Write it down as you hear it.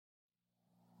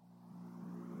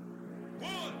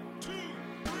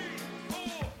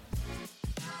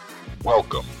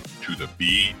Welcome to the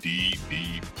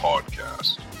BDB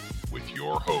Podcast with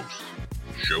your hosts,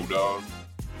 Showdog,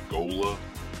 Gola,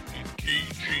 and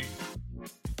KG.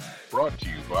 Brought to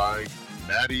you by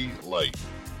Natty Light,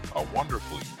 a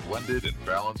wonderfully blended and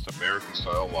balanced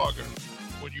American-style lager.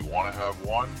 When you want to have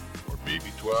one, or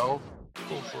maybe 12,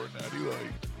 go for a Natty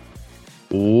Light.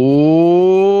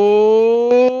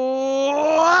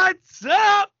 What's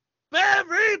up,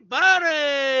 everybody?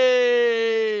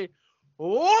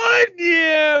 1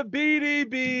 year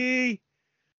BDB.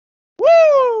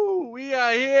 Woo! We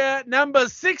are here, number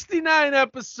 69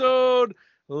 episode.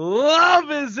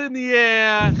 Love is in the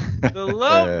air. The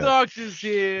Love Doctor's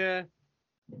here.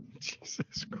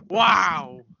 Jesus Christ.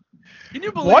 Wow. Can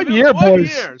you believe 1 it? year, 1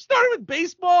 boys. year. Started with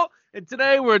baseball, and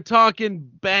today we're talking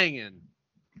banging.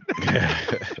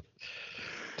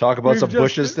 Talk about We've some just-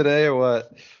 bushes today or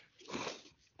what?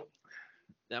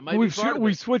 That might be part of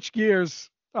We it. switched gears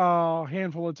a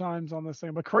handful of times on this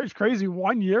thing, but crazy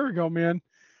 1 year ago, man.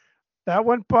 That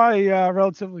went by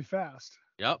relatively fast.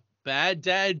 Yep. Bad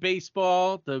Dad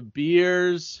Baseball, the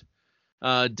beers,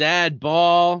 Dad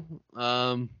Ball,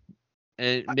 and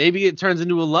maybe it turns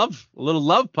into a little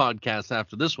love podcast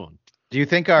after this one. Do you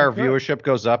think our Okay. viewership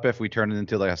goes up if we turn it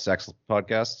into like a sex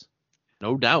podcast?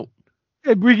 No doubt.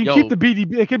 And we can Yo. keep the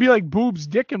BDB. It could be like boobs,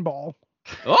 dick, and ball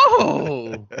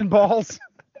Oh, and balls.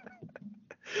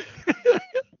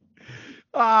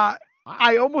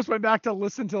 I almost went back to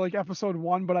listen to like episode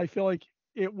 1, but I feel like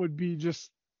it would be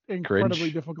just incredibly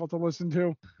Cringe. difficult to listen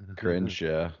to. Cringe,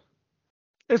 yeah.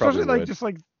 Especially like would. just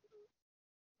like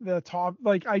the top,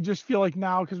 like I just feel like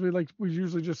now because we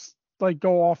usually just like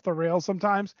go off the rails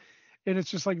sometimes, and it's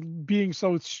just like being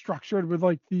so structured with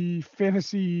like the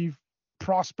fantasy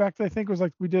prospect. I think was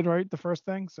like we did right the first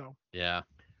thing. So yeah.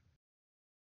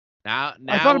 Now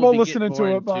I thought we'll about be listening getting to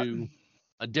more it, but into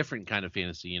a different kind of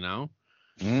fantasy, you know,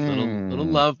 Mm. little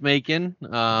love making.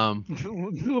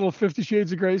 little 50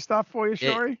 Shades of Grey stuff for you,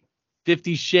 Yeah. Shori.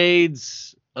 50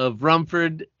 Shades of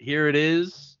Rumford. Here it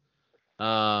is.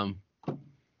 I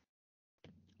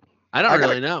don't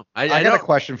really know. I got a don't-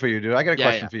 question for you, dude. I got a Yeah,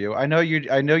 question yeah. for you. I know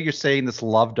you're saying this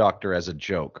love doctor as a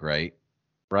joke, right?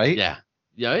 Right? Yeah.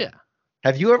 Yeah.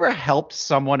 Have you ever helped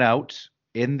someone out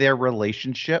in their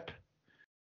relationship?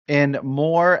 And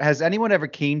more, has anyone ever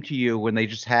came to you when they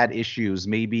just had issues,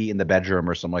 maybe in the bedroom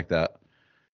or something like that?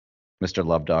 Mr.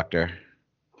 Love Doctor.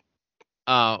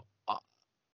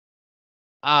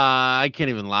 I can't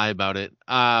even lie about it.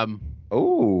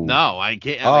 Oh. No, I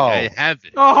can't. Oh. Like, I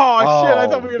haven't. Oh, shit! I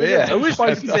thought we were gonna man. get I some wish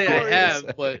I spicy could say I stories.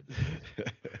 have, but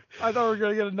I thought we were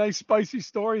gonna get a nice spicy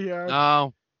story here.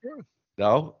 no.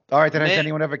 No? All right, then has Man.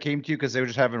 anyone ever came to you because they were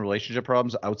just having relationship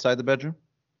problems outside the bedroom?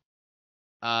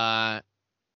 Yeah.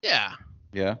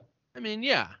 Yeah. I mean,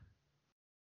 yeah.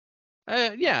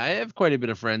 Yeah, I have quite a bit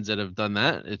of friends that have done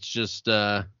that. It's just,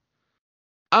 I'm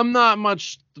not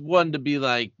much one to be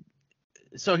like,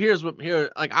 so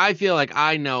like, I feel like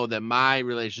I know that my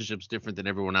relationship's different than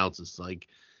everyone else's. Like,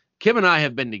 Kim and I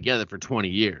have been together for 20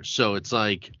 years. So it's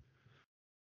like,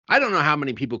 I don't know how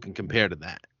many people can compare to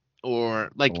that. Or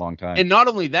like, A long time. and not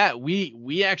only that,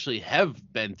 we actually have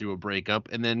been through a breakup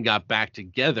and then got back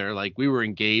together. Like, we were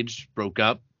engaged, broke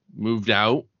up, moved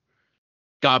out,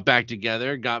 got back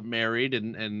together, got married,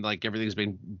 and like everything's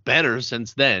been better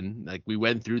since then. Like, we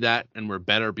went through that and we're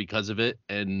better because of it.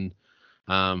 And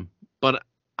but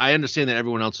I understand that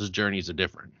everyone else's journeys are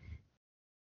different.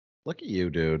 Look at you,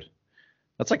 dude.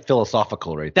 That's like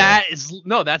philosophical right there.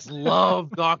 That's love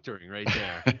doctoring right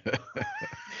there.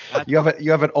 you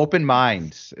have an open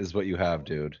mind is what you have,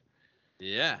 dude.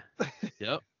 Yeah.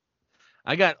 Yep.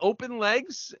 I got open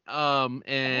legs,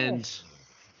 and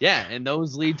yeah, and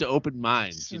those lead to open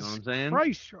minds. You know what I'm saying?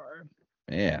 Christ, sure.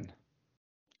 Man.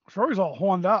 Shori's all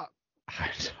horned up. I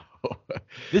know.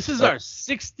 This is our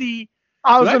 60.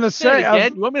 I was Do I gonna have to say it say,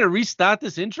 again? You want me to restart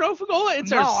this intro, Fagola?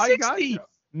 It's No, our I got you.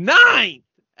 69th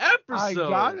episode. I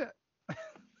got it.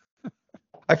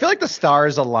 I feel like the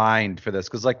stars aligned for this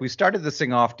because like we started this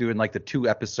thing off doing like the 2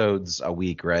 episodes a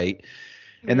week, right?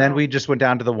 And then Yeah. we just went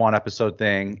down to the 1 episode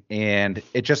thing, and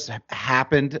it just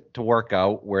happened to work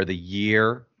out where the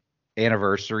year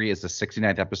anniversary is the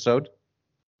 69th episode.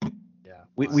 Yeah.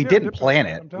 We Yeah, didn't good plan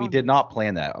episode, it. I'm telling We you. did not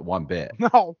plan that one bit.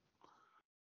 No,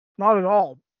 not at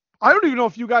all. I don't even know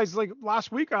if you guys like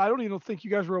last week. I don't even think you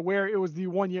guys were aware it was the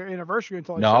 1 year anniversary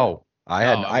until I said it. No,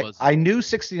 I wasn't. I knew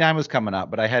 69 was coming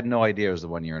up, but I had no idea it was the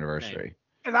 1 year anniversary.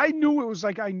 And I knew it was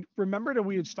like I remembered that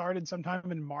we had started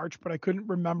sometime in March, but I couldn't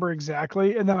remember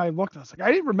exactly. And then I looked, and I was like,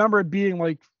 I didn't remember it being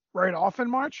like right off in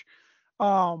March.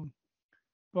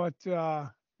 But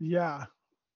yeah.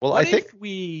 Well, What I think if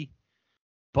we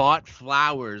bought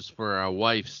flowers for our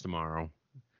wives tomorrow,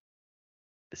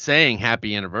 saying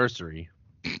happy anniversary.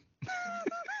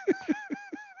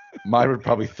 Mine would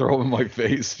probably throw them in my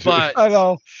face. Dude. But I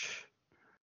know.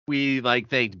 we like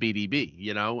thanked BDB,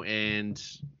 you know, and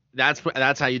that's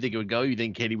how you think it would go. You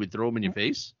think Katie would throw them in your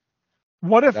face?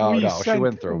 What if no, we she sent?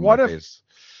 wouldn't throw them What in my if? face.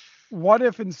 What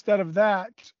if instead of that,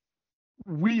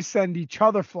 we send each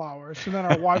other flowers? So then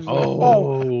our wives are like,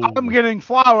 Oh. I'm getting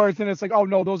flowers, and it's like, oh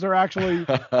no, those are actually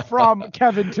from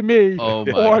Kevin to me. Oh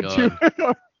my or God.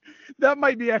 to that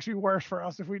might be actually worse for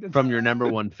us if we did From your number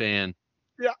one fan.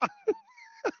 Yeah.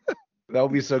 That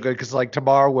would be so good because like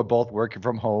tomorrow we're both working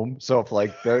from home. So if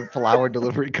like the flower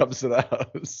delivery comes to the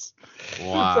house.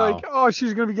 Wow. It's like, oh,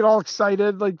 she's gonna get all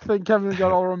excited, like think Kevin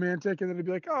got all romantic, and then it'd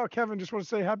be like, oh, Kevin, just want to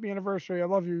say happy anniversary. I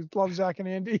love you. Love Zach and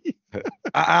Andy.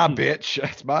 Bitch,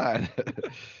 that's mine.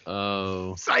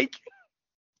 Oh. Psych.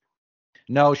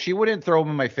 No, she wouldn't throw them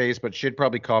in my face, but she'd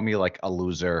probably call me like a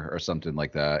loser or something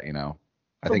like that. You know,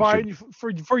 I For think buying you,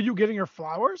 for you getting her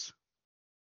flowers.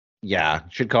 yeah,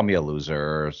 she'd call me a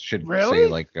loser or should Really? say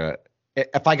like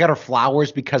if I got her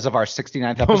flowers because of our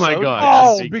 69th episode. Oh my God.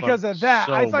 Oh, That's because fun of that.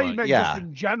 I so thought you much. meant Yeah. just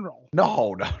in general.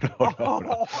 No.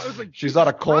 Oh, I was like, She's not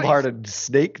a Jesus cold-hearted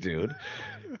snake, dude.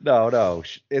 No.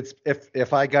 It's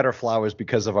if I got her flowers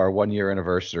because of our 1-year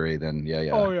anniversary, then yeah.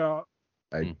 Christ. Oh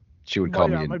yeah. She would Well,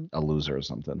 call yeah, me a loser or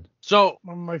something. So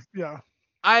Yeah.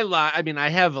 I mean, I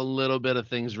have a little bit of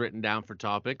things written down for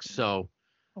topics. So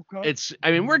Okay.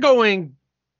 we're going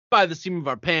by the seam of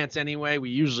our pants anyway. We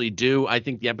usually do. I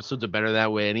think the episodes are better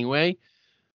that way anyway.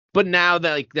 But now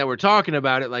that we're talking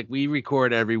about it, like we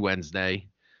record every Wednesday.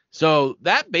 So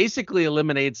that basically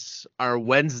eliminates our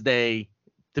Wednesday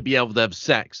to be able to have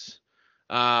sex.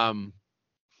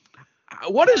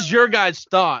 What is your guys'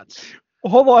 thoughts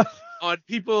Hold on.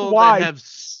 people Why? that have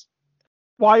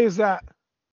Why is that?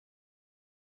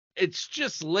 it's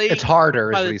just late. It's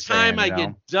harder. By is what the he's time saying, I you know? get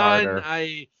It's done, harder.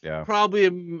 I Yeah. probably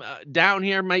am down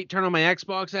here, might turn on my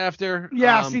Xbox after.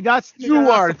 Yeah. See, that's you that's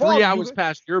are the 3 problem. hours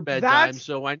past your bedtime, that's-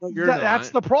 so I know you're not. That's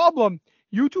the problem.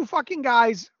 You two fucking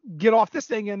guys get off this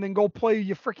thing and then go play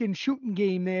your freaking shooting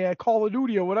game there, Call of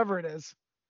Duty or whatever it is.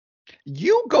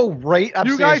 You go right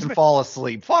upstairs guys and ma- fall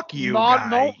asleep. Fuck you,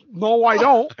 guy. No, I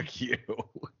don't. Fuck you.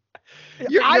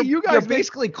 You guys You're make-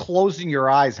 basically closing your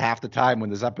eyes half the time when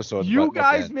this episode. You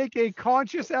guys make a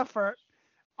conscious effort.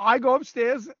 I go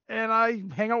upstairs and I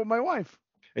hang out with my wife.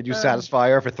 and you satisfy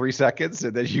her for 3 seconds,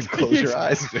 and then you close your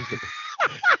eyes.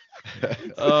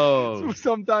 Oh.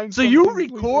 Sometimes. So you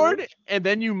something's record sleeping. and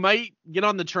then you might get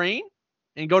on the train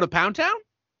and go to Pound Town?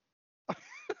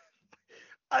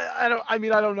 I don't. I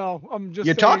mean, I don't know. I'm just.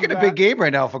 You're saying talking a that big game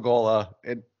right now, Fagola,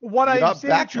 and What you're I'm not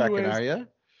saying to you backtracking, is, are you?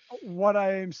 what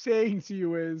I am saying to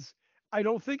you is, I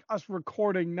don't think us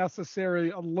recording necessarily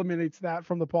eliminates that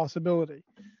from the possibility.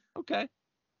 Okay.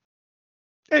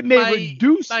 It may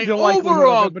reduce My the likelihood of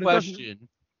overall it, but it doesn't. question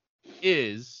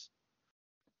is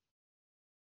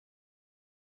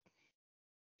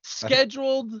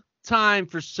scheduled time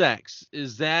for sex.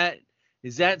 Is that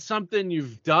something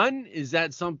you've done? Is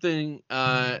that something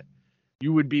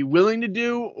you would be willing to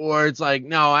do? Or it's like,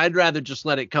 no, I'd rather just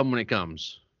let it come when it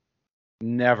comes.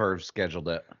 Never scheduled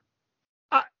it.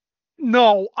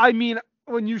 No, I mean,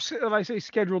 when I say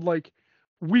scheduled, like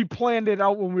we planned it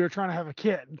out when we were trying to have a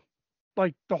kid,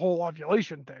 like the whole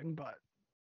ovulation thing, but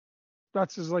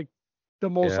that's just like the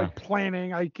most Yeah. like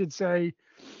planning I could say.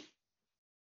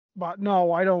 But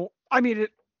no, I don't. I mean,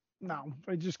 no,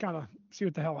 I just kind of see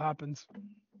what the hell happens.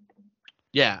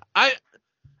 Yeah,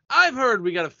 I've heard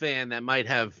we got a fan that might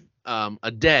have a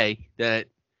day that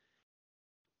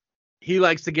he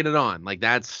likes to get it on. Like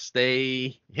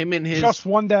him and his Just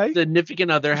one day.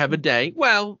 significant other have a day.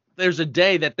 Well, there's a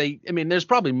day that there's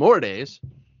probably more days.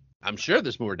 I'm sure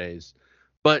there's more days.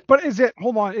 But is it?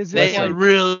 Hold on. Is they it like?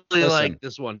 really Listen. like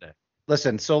this one day.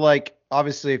 Listen, so like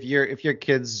obviously if your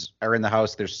kids are in the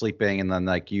house, they're sleeping, and then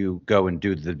like you go and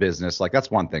do the business, like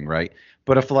that's one thing, right?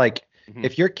 But if like Mhm.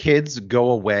 if your kids go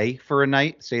away for a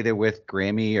night, say they're with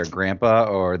Grammy or Grandpa,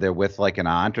 or they're with like an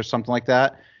aunt or something like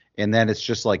that, and then it's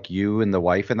just like you and the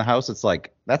wife in the house, it's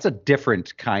like that's a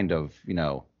different kind of,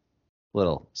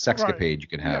 little sexcapade you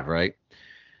can have, Yeah. right?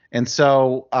 And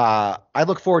so I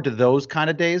look forward to those kind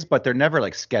of days, but they're never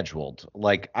like scheduled.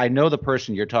 Like I know the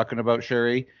person you're talking about,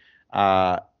 Sherry,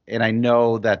 and I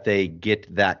know that they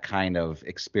get that kind of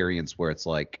experience where it's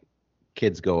like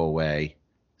kids go away,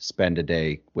 spend a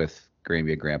day with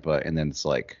Grammy and Grandpa, and then it's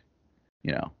like,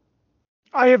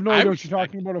 I have no I idea what you're respect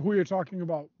talking about or who you're talking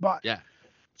about, but Yeah.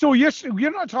 So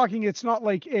you're not talking. It's not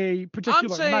like a I'm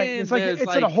particular saying night. It's like there's it's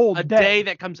like in a whole a day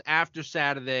that comes after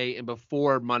Saturday and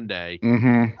before Monday.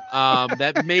 Mm-hmm.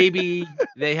 That maybe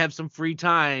they have some free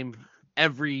time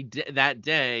every that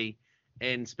day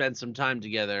and spend some time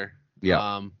together.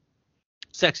 Yeah.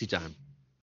 Sexy time.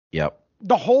 Yep.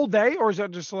 The whole day, or is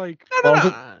that just like? No, Well,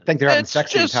 I think they're having It's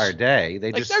sex just, the entire day.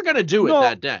 They like, just they're gonna do it No.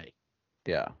 that day.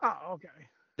 yeah. Oh, okay.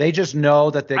 They just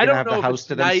know that they're I gonna don't have know the if house it's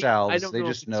to night. I themselves. don't They know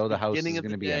if just it's know the house beginning is of the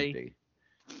gonna be day. empty.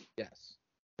 Yes.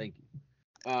 Thank you.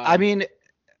 I mean,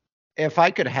 if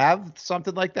I could have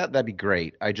something like that, that'd be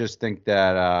great. I just think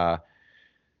that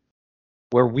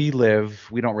where we live,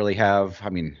 we don't really have. I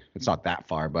mean, it's not that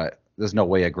far, but there's no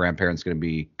way a grandparent's going to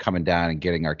be coming down and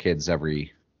getting our kids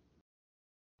every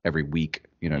week.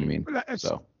 You know what I mean? It's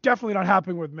So definitely not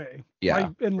happening with me.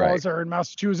 yeah, My in-laws are in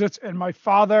Massachusetts, and my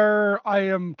father, I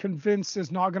am convinced,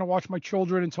 is not going to watch my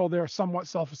children until they're somewhat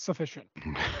self-sufficient.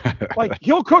 Like,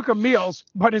 he'll cook them meals,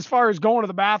 but as far as going to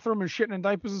the bathroom and shitting in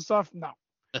diapers and stuff, no.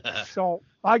 So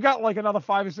I got like another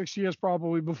 5 or 6 years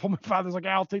probably before my father's like,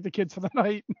 I'll take the kids for the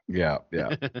night. yeah,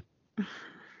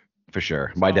 for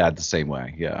sure. My dad's the same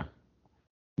way. Yeah,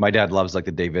 my dad loves like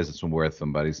the day visits when we're with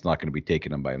him, but he's not going to be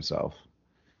taking them by himself.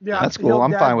 Yeah, That's cool.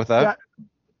 I'm fine with that.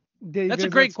 That's a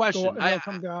great question. He'll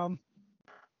come down.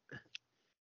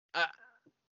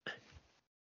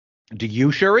 Do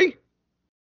you, Shuri?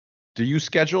 Do you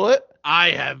schedule it?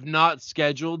 I have not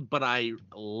scheduled, but I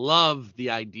love the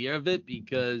idea of it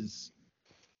because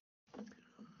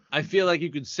I feel like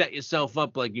you could set yourself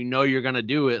up like you're gonna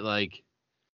do it. Like,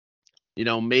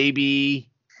 maybe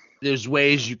there's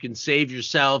ways you can save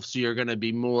yourself so you're gonna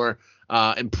be more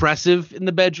impressive in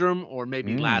the bedroom, or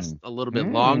maybe last a little bit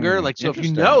longer. Like, so if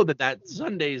you know that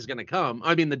Sunday is gonna come,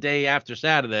 I mean the day after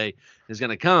Saturday is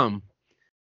gonna come,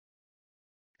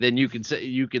 then you can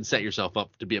set yourself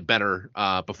up to be a better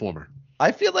performer.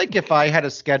 I feel like if I had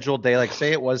a scheduled day, like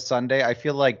say it was Sunday, I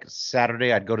feel like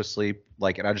Saturday I'd go to sleep,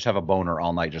 like, and I'd just have a boner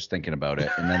all night just thinking about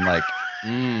it, and then like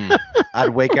I'd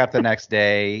wake up the next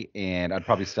day and I'd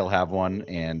probably still have one,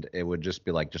 and it would just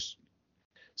be like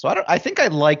So I think I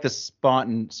like the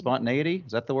spontaneity.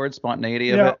 Is that the word? Spontaneity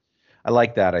of it. I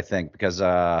like that. I think because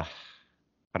I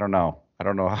don't know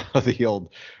how the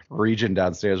old region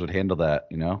downstairs would handle that.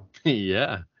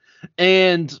 Yeah,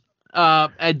 and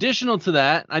additional to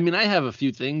that, I mean, I have a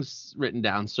few things written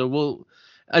down. So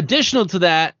additional to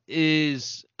that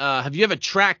is, have you ever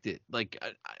tracked it? Like,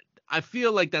 I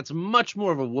feel like that's much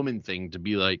more of a woman thing to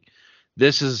be like,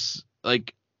 this is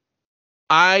like.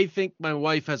 I think my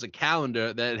wife has a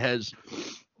calendar that has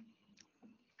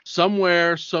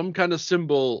somewhere some kind of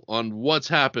symbol on what's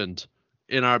happened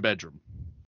in our bedroom.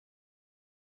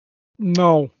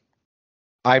 No,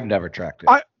 I've never tracked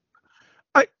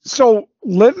it. So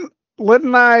Lynn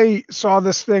and I saw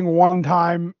this thing one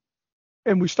time,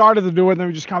 and we started to do it, and then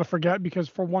we just kind of forget because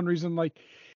for one reason, like,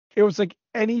 it was like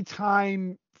any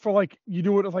time for like you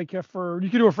do it like you can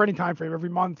do it for any time frame, every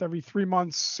month, every 3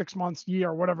 months, 6 months,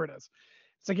 year, whatever it is.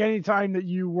 It's like any time that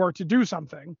you were to do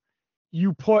something,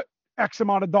 you put X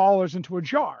amount of dollars into a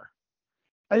jar.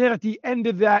 And then at the end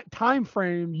of that time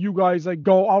frame, you guys like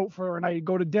go out for a night,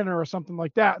 go to dinner or something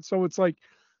like that. So it's like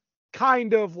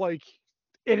kind of like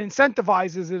it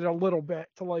incentivizes it a little bit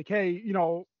to like, hey,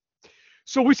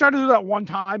 so we started to do that one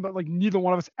time, but like neither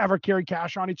one of us ever carried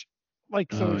cash on each.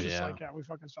 Like, so it's just like, yeah, we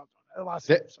fucking stopped doing it. Last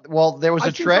time, so. Well, there was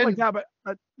a trend like that,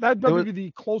 but that'd probably be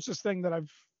the closest thing that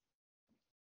I've.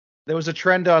 There was a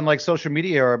trend on like social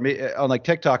media or on like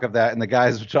TikTok of that, and the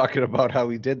guys were talking about how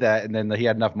he did that, and then he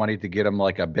had enough money to get him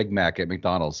like a Big Mac at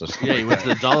McDonald's. Yeah, he went to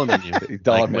the dollar menu.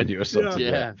 Menu or something.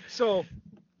 Yeah. So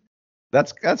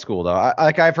that's cool though.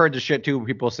 I've heard the shit too.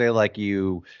 People say like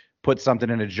you put something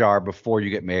in a jar before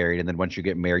you get married, and then once you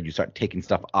get married, you start taking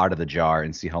stuff out of the jar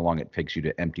and see how long it takes you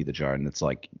to empty the jar, and it's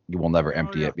like you will never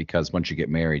empty it because once you get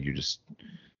married, you just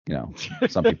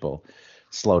some people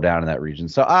slow down in that region.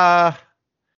 So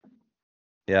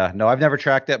yeah, no, I've never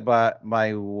tracked it, but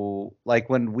like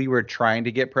when we were trying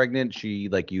to get pregnant, she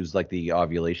like used like the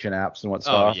ovulation apps and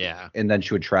stuff. Oh yeah. And then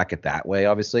she would track it that way,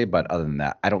 obviously. But other than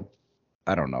that, I don't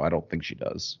know. I don't think she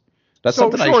does. That's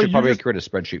something I should probably create a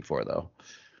spreadsheet for, though.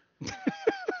 Do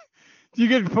you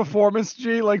get performance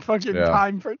G like fucking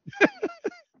time for?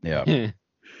 Yeah.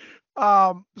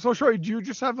 So Shorty, do you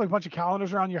just have like a bunch of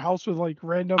calendars around your house with like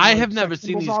random? I like, have never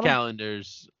seen these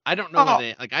calendars. I don't know what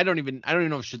they like. I don't even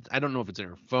know if I don't know if it's in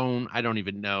her phone. I don't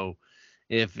even know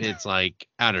if it's like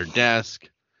at her desk.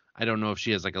 I don't know if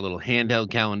she has like a little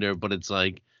handheld calendar, but it's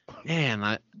like,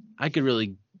 man, I could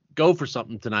really go for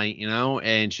something tonight,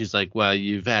 And she's like, well,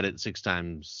 you've had it 6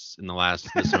 times in the last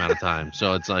this amount of time.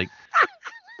 So it's like,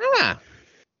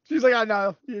 She's like, I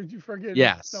know. You forget.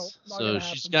 Yes. No, not So gonna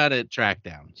she's happen. got it tracked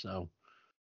down. So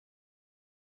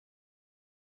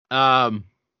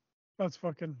That's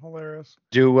fucking hilarious.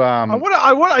 Do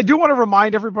I do want to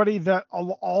remind everybody that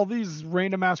all these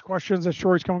random ass questions that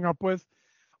Shorty's coming up with,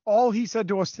 all he said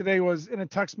to us today was in a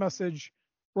text message,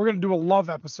 we're gonna do a love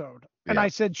episode. And Yeah. I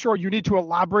said, sure, you need to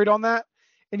elaborate on that.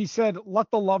 And he said, let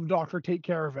the love doctor take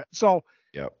care of it. So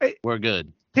we're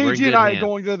good. We're in KG good and I hands. are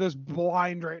going to this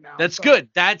blind right now. That's so. good.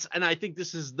 And I think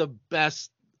this is the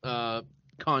best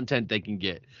content they can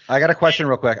get. I got a question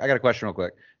real quick.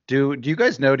 Do you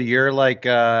guys know? Do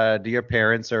your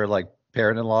parents or like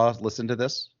parent-in-law listen to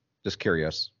this? Just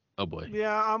curious. Oh boy.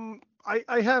 Yeah,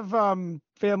 I have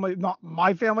family, not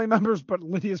my family members, but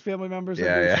Lydia's family members.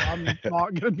 Yeah. So I'm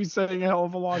not gonna be saying a hell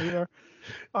of a lot here.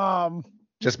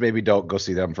 Just maybe don't go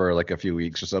see them for like a few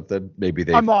weeks or something. Maybe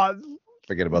they I'm not.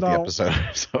 forget about the no. episode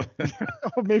or something.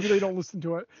 Or maybe they don't listen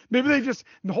to it. Maybe they just.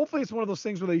 Hopefully, it's one of those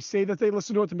things where they say that they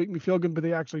listen to it to make me feel good, but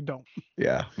they actually don't.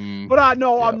 Yeah. But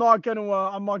no, Yeah. I'm not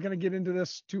gonna get into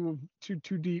this too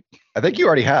deep. I think you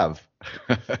already have.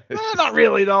 Not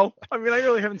really though. I mean, I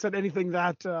really haven't said anything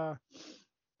that.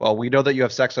 Well, we know that you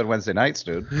have sex on Wednesday nights,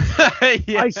 dude.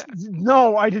 Yeah.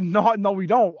 No, I did not. No, we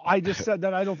don't. I just said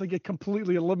that I don't think it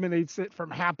completely eliminates it from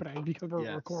happening because we're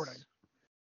Yes. recording.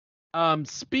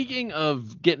 Speaking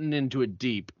of getting into it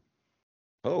deep,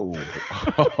 Oh.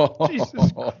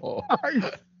 Jesus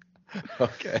Christ.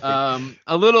 Okay.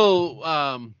 a little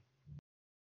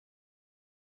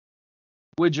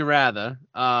would you rather?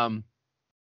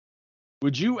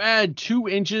 Would you add 2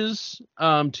 inches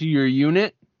to your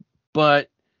unit, but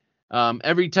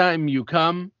every time you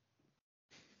come,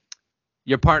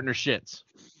 your partner shits?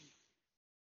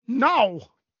 No.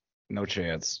 No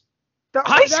chance.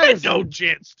 I That said is- no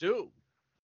chance too.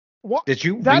 What? Did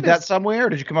you That read that is- somewhere, or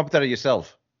did you come up with that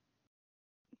yourself?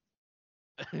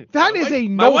 That is a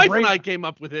My wife and no-brainer. I came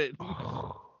up with it.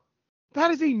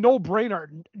 That is a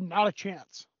no-brainer. Not a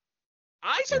chance.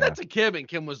 I said Yeah. that to Kim, and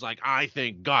Kim was like, I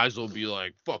think guys will be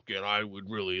like, fuck it, I would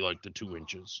really like the 2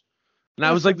 inches. And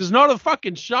I was like, there's not a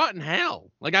fucking shot in hell.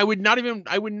 Like, I would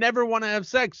never want to have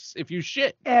sex if you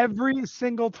shit. Every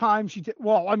single time she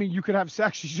well, I mean, you could have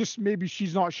sex. Maybe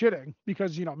she's not shitting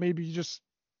because maybe you just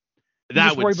That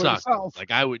just worry would about suck. yourself.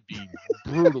 Like, I would be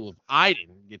brutal if I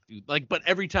didn't get through. Like, but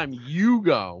every time you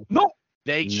go, no.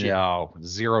 they shit. No,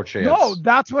 zero chance. No,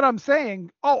 that's what I'm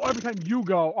saying. Oh, every time you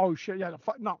go, oh shit, yeah,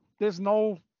 no, there's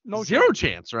no Zero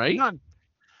chance, right? None.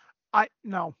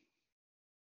 No.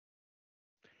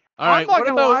 All right. I'm not What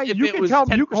gonna about lie. if You it can was tell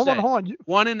 10%? me. Hold on.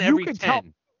 One in you every can 10. tell-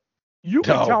 You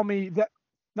can No. tell me that.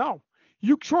 No,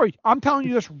 Troy. I'm telling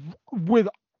you this with.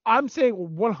 I'm saying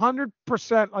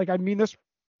 100%. Like I mean this.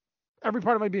 Every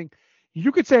part of my being.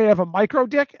 You could say I have a micro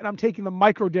dick, and I'm taking the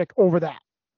micro dick over that.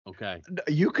 Okay.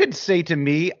 You could say to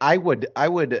me, I would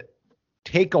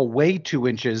take away 2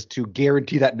 inches to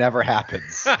guarantee that never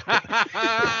happens.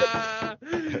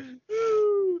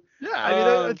 Yeah, I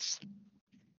mean it's.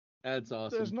 That's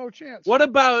awesome. There's no chance. What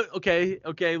about okay,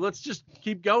 let's just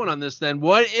keep going on this then.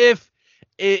 What if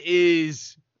it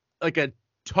is like a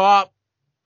top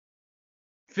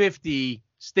 50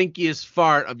 stinkiest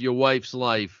fart of your wife's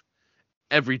life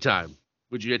every time?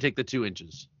 Would you take the 2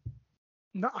 inches?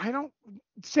 No, I don't.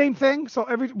 Same thing. So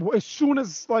as soon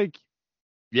as like.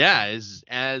 Yeah,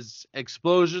 as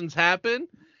explosions happen,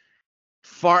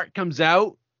 fart comes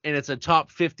out and it's a top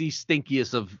 50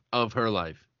 stinkiest of her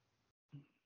life.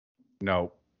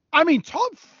 No. I mean,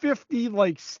 top 50,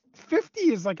 like 50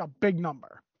 is like a big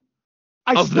number.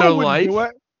 I Of still their wouldn't do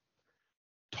life? it.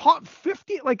 Top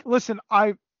 50, like, listen,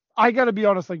 I gotta be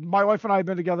honest, like my wife and I have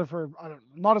been together for I don't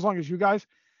know, not as long as you guys.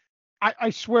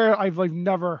 I swear I've like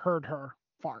never heard her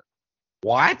fart.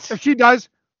 What? If she does,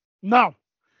 no.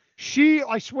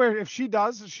 I swear, if she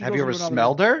does, she Have goes you ever into another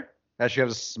smelled her? Has she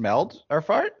ever smelled our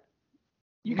fart?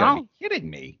 You gotta No. be kidding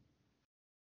me.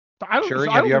 room. I don't. Sure.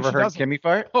 I Have don't you think ever she heard does it. Kimmy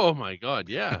fart? Oh my god,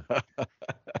 yeah.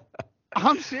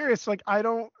 I'm serious. Like I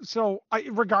don't. So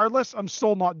regardless, I'm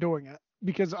still not doing it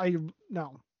because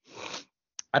no.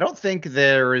 I don't think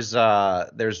there's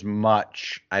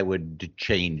much I would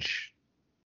change.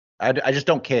 I just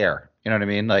don't care. You know what I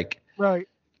mean? Like Right.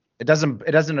 it doesn't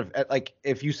like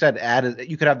if you said add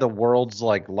you could have the world's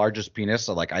like largest penis,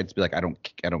 so like I'd be like I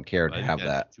don't care to I think have that's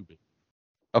that. too big.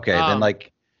 Okay, then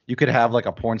like you could have like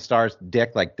a porn star's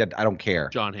dick, like that. I don't care.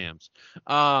 John Hams.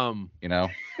 You know,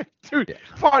 Dude, Yeah.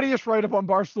 funniest write up on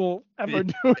Barstool ever,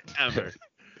 dude. Ever.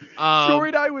 Joey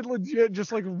and I would legit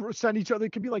just like send each other.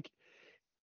 It could be like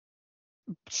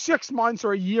 6 months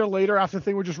or a year later after the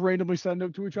thing, would just randomly send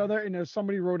it to each other. And if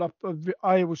somebody wrote up,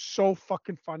 it was so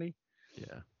fucking funny.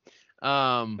 Yeah.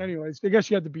 Anyways, I guess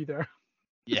you had to be there.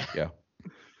 Yeah. Yeah.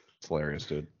 It's hilarious,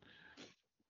 dude.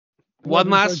 One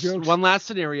Love inside jokes. last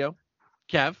scenario,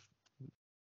 Kev.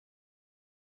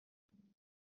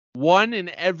 1 in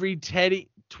every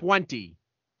 20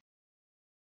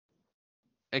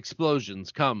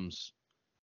 explosions comes.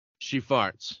 She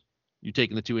farts. You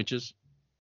taking the 2 inches?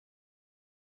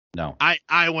 No. I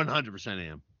 100%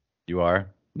 am. You are?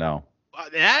 No.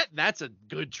 That's a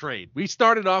good trade. We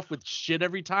started off with shit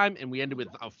every time, and we ended with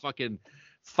a fucking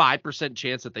 5%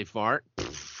 chance that they fart.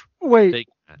 Wait, Take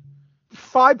that.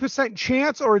 5%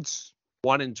 chance, or it's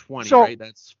 1 in 20, So- right?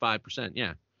 That's 5%.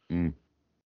 Yeah.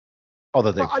 Oh,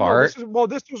 that they I know, fart?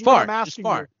 this is what Fart. I'm Just asking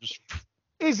fart. you. Just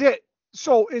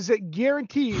Is it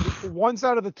guaranteed once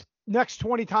out of the next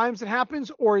 20 times it happens,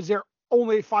 or is there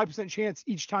only a 5% chance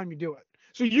each time you do it?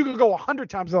 So you could go 100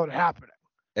 times without it happening.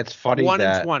 It's funny 1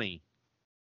 that in 20.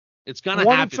 It's gonna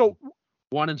One in- happen. so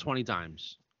 1 in 20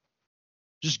 times.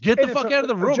 Just get And the it's fuck a- out of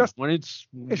the room just- when it's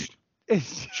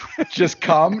it's just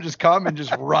come and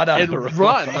just run out of the room. and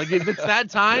run. Like if it's that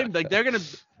time, like they're gonna.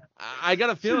 I got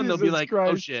a feeling they'll be Jesus like, "Oh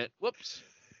Christ. shit, whoops,"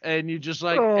 and you just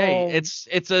like, Oh. "Hey,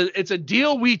 it's a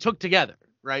deal we took together,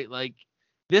 right? Like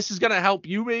this is gonna help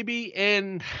you maybe,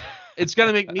 and it's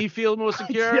gonna make me feel more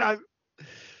secure. yeah,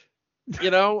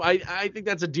 You know, I think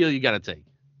that's a deal you got to take.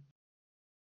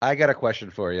 I got a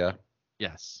question for you.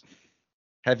 Yes.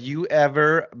 Have you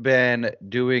ever been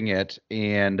doing it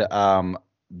and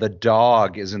the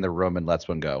dog is in the room and lets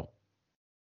one go?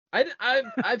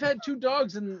 I've had 2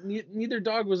 dogs and neither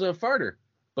dog was a farter,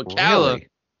 but Calla. Really?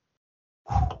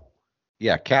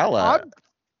 Yeah, Calla.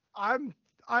 I'm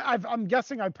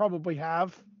guessing I probably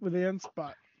have with ants,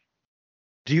 but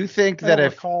Do you think I that don't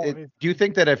if recall any. do you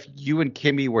think that if you and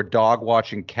Kimmy were dog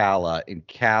watching Calla and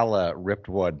Calla ripped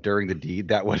one during the deed,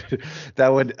 that would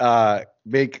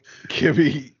make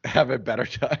Kimmy have a better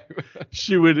time?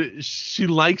 She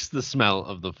likes the smell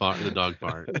of the dog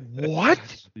fart. What?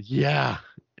 Yeah.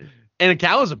 And a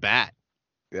cow is a bat.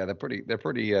 Yeah, they're pretty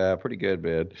good,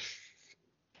 man.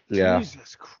 Yeah.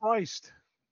 Jesus Christ.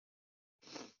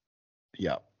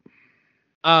 Yeah.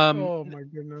 Oh my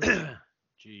goodness.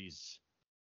 Jeez.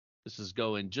 This is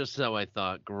going just how I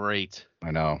thought. Great.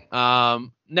 I know.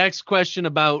 Next question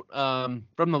about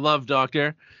from the Love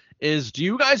Doctor is, do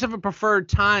you guys have a preferred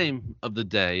time of the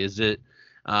day? Is it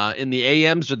in the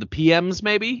AMs or the PMs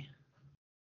maybe?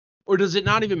 Or does it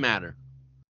not even matter?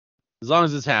 As long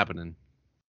as it's happening.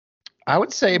 I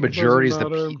would say majority is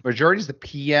matter. the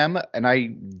PM, and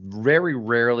I very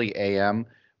rarely AM,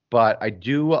 but I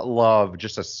do love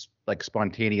just a like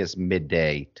spontaneous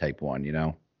midday type one, you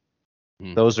know?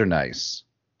 Those are nice.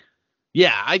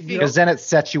 Yeah, I feel Because then it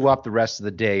sets you up the rest of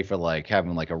the day for like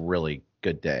having like a really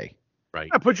good day. right.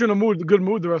 I put you in a good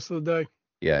mood the rest of the day.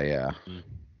 Yeah, yeah. Mm.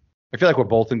 I feel like we're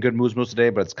both in good moods most of the day,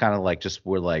 but it's kind of like just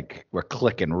we're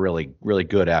clicking really, really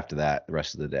good after that the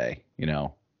rest of the day, you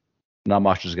know? Not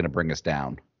much is going to bring us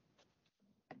down.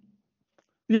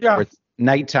 Yeah. Or it's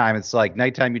nighttime, it's like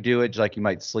nighttime you do it, like you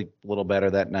might sleep a little better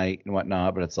that night and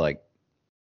whatnot, but it's like,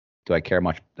 do I care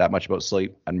that much about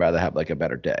sleep? I'd rather have like a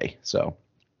better day. So,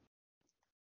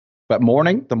 but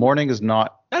the morning is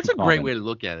not. That's too a great common. way to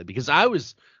look at it, because I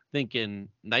was thinking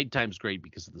nighttime's great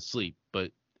because of the sleep,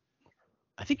 but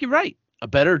I think you're right. A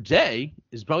better day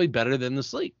is probably better than the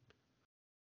sleep.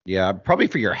 Yeah, probably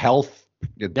for your health.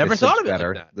 Never the thought sleep's of it like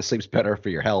better. that. The sleep's better for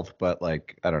your health, but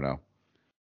like I don't know.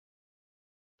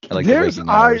 I like There's- the waking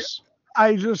hours.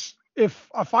 I just if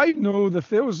I know that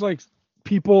there was like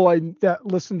people that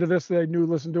listen to this that I knew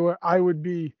listen to it, I would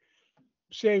be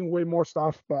saying way more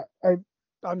stuff, but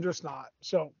I'm just not.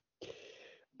 So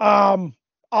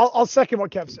I'll second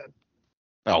what Kev said.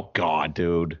 Oh God,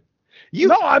 dude.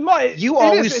 No, I'm not. You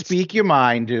always speak your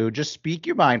mind, dude. Just speak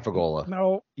your mind, Fagola.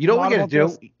 No. You know what we not gotta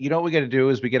about do? You know what we gotta do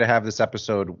is we gotta have this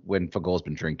episode when Fagola's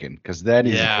been drinking, because then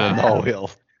he'll let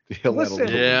Listen, a little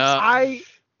Yeah.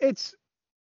 loose.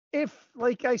 If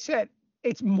like I said,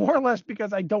 it's more or less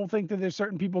because I don't think that there's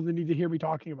certain people that need to hear me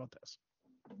talking about this.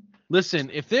 Listen,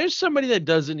 if there's somebody that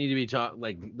doesn't need to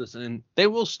be listening, they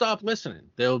will stop listening.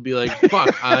 They'll be like,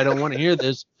 fuck, I don't want to hear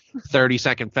this.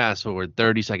 30-second fast forward,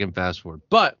 30-second fast forward.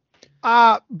 But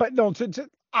no,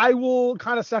 I will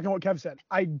kind of second what Kev said.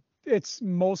 It's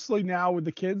mostly now with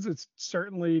the kids. It's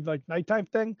certainly like nighttime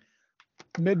thing,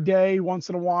 midday once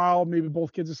in a while, maybe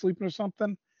both kids are sleeping or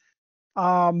something.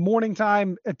 Morning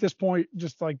time at this point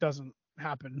just like doesn't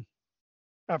happen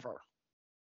ever.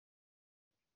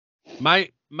 my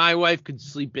wife could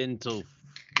sleep in till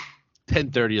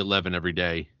 10:30, 11 every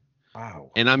day,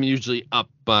 Wow. and I'm usually up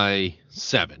by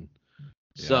 7.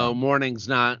 So morning's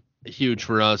not huge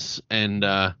for us, and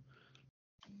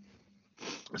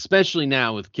especially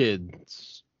now with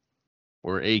kids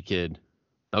or a kid,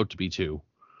 about to be 2.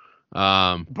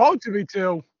 About to be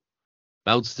 2.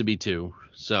 Bouts to be 2.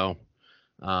 So,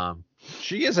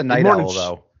 she is a night morning, owl,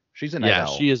 though. She's a night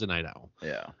owl. Yeah, she is a night owl.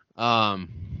 Yeah.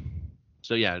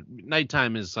 So yeah,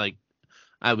 nighttime is like,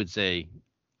 I would say,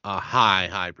 a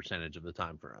high percentage of the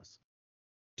time for us.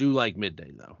 Do like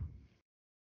midday though.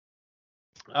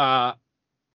 I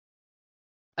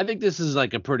think this is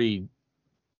like a pretty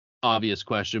obvious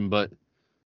question, but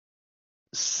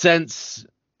since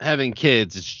having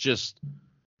kids, it's just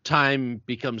time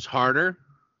becomes harder.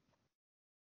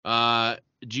 Do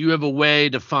you have a way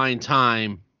to find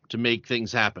time to make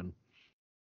things happen?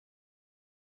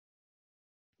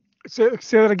 Say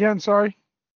that again. Sorry.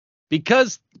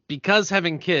 Because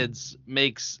having kids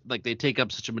makes like they take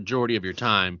up such a majority of your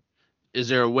time. Is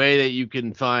there a way that you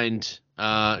can find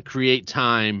create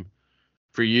time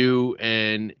for you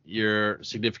and your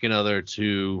significant other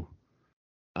to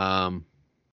I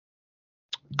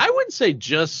wouldn't say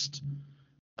just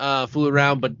fool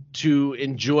around, but to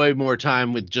enjoy more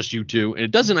time with just you two? And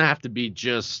it doesn't have to be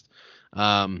just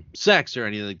sex or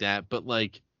anything like that, but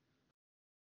like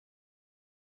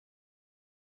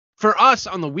for us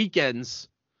on the weekends,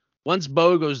 once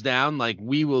Bo goes down, like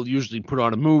we will usually put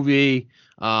on a movie.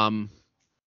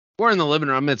 We're in the living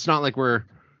room. It's not like we're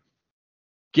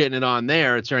getting it on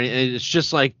there. It's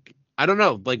just like, I don't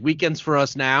know, like weekends for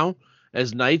us now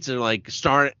as nights are like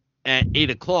start at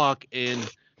 8:00 and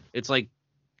it's like,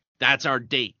 that's our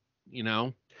date, you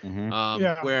know? Mm-hmm.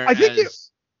 Yeah. Whereas, I think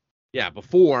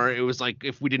before it was like,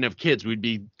 if we didn't have kids, we'd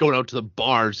be going out to the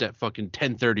bars at fucking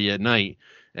 10:30 at night.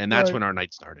 And that's Right. when our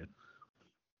night started.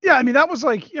 Yeah, I mean, that was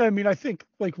like, I mean, I think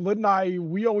like Lyd and I,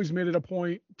 we always made it a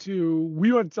point to,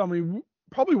 we went, I mean,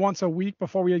 probably once a week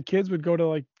before we had kids, we'd go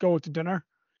to dinner.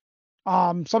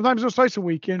 Sometimes it was twice a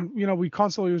week, and, you know, we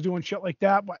constantly was doing shit like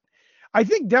that. But I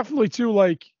think definitely too,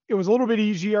 like, it was a little bit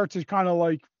easier to kind of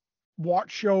like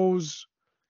watch shows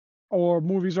or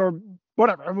movies or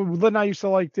whatever. I mean, Lyd and I used to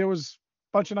like, there was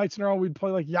a bunch of nights in a row, we'd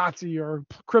play like Yahtzee or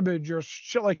cribbage or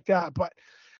shit like that. But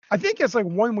I think it's like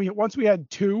once we had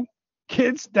 2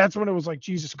 kids, that's when it was like,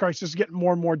 Jesus Christ, this is getting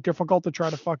more and more difficult to try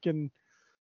to fucking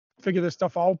figure this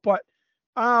stuff out. But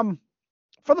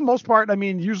for the most part, I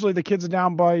mean, usually the kids are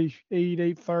down by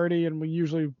 8:30, and we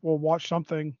usually will watch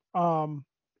something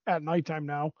at nighttime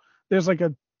now. There's like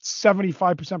a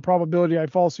 75% probability I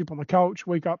fall asleep on the couch,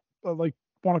 wake up at like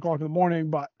 1:00 in the morning.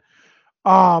 But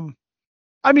I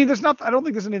mean, I don't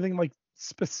think there's anything like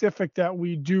specific that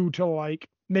we do to like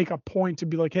make a point to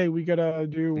be like, hey, we gotta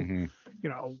do, Mm-hmm. you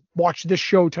know, watch this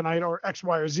show tonight or X,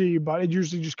 Y, or Z. But it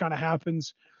usually just kind of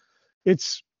happens.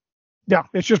 It's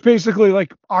just basically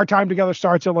like our time together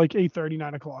starts at like 8:30,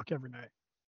 9:00 every night.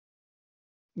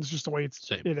 It's just the way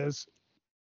it is.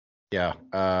 Yeah.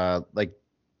 Like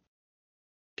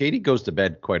Katie goes to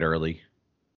bed quite early.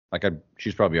 Like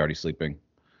she's probably already sleeping,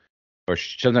 or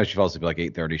sometimes she falls asleep at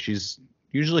like 8:30. She's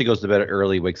usually goes to bed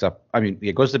early, wakes up. I mean,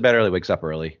 it goes to bed early, wakes up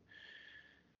early.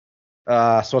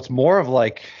 So it's more of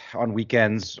like on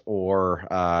weekends or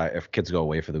if kids go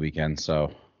away for the weekend.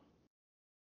 So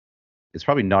it's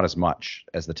probably not as much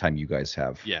as the time you guys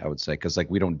have. Yeah. I would say, because like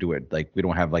we don't do it, like we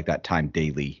don't have like that time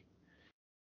daily.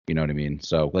 You know what I mean?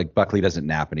 So like Buckley doesn't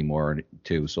nap anymore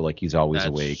too. So like he's always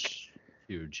awake.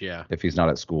 Huge, yeah. If he's not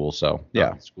at school. So Not yeah.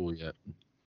 at school yet.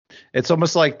 It's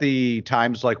almost like the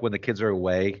times like when the kids are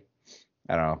away.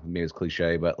 I don't know, maybe it's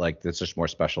cliche, but like it's just more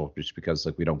special just because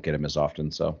like we don't get him as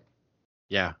often. So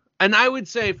yeah. And I would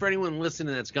say for anyone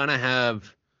listening that's gonna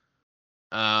have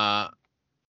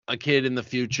a kid in the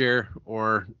future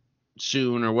or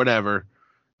soon or whatever,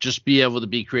 just be able to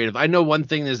be creative. I know one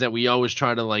thing is that we always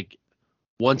try to like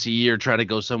once a year try to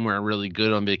go somewhere really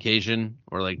good on vacation,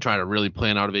 or like try to really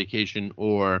plan out a vacation,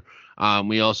 or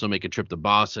we also make a trip to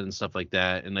Boston and stuff like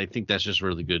that. And I think that's just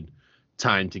really good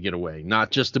time to get away.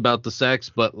 Not just about the sex,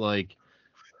 but like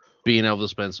being able to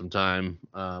spend some time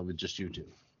with just you two.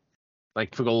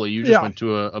 Like Fagola, you just went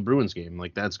to a Bruins game.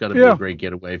 Like that's got to be a great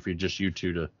getaway for just you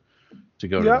two to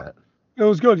go to that. It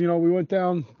was good. You know, we went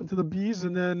down to the Bees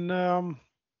and then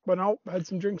went out, had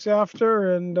some drinks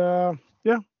after, and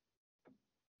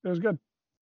it was good.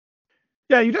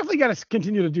 Yeah, you definitely got to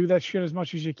continue to do that shit as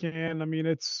much as you can. I mean,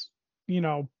 it's, you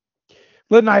know,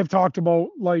 Lyd and I have talked about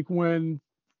like when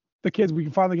we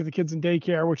can finally get the kids in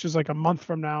daycare, which is like a month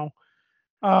from now.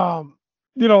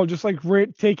 You know, just like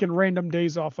taking random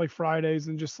days off, like Fridays,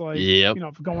 and just like, you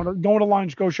know, going to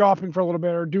lunch, go shopping for a little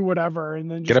bit, or do whatever, and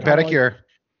then just get a pedicure. Like,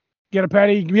 get a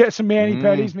pedi, get some mani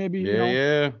pedis, maybe. Yeah, you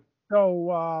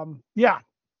know? yeah.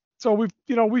 So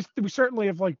So we certainly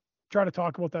have like try to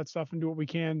talk about that stuff and do what we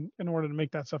can in order to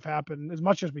make that stuff happen as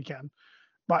much as we can.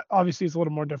 But obviously, it's a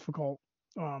little more difficult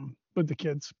with the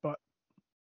kids, but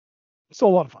still a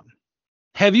lot of fun.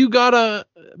 Have you got a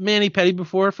mani pedi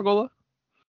before, Fagola?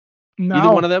 No,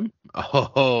 Either one of them?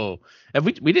 Oh, have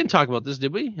we didn't talk about this,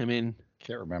 did we? I mean,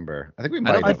 Can't remember. I think we I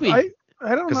might don't have. think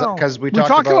I don't know. Because we talked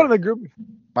talked about it about in the group.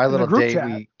 my little group date.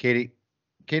 chat.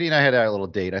 Katie and I had our little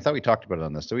date. I thought we talked about it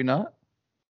on this. Did we not?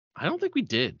 I don't think we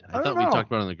did. I I thought don't we know. talked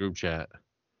about it in the group chat.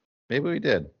 Maybe we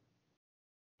did.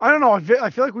 I don't know. I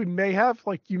feel like we may have,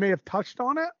 like, you may have touched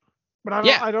on it, but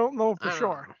I don't know for I don't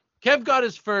sure. know. Kev got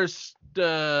his first.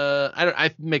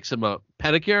 I mix him up.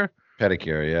 Pedicure,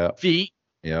 Pedicure. Yeah. feet.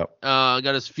 Yep.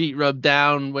 Got his feet rubbed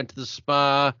down. Went to the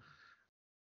spa.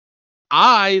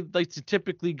 I like to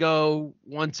typically go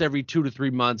once every 2 to 3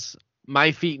 months.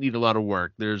 My feet need a lot of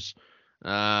work. There's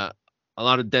a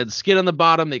lot of dead skin on the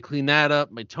bottom. They clean that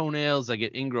up. My toenails, I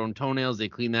get ingrown toenails. They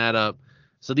clean that up.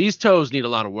 So these toes need a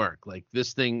lot of work. Like,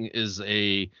 this thing is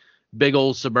a big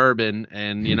old Suburban,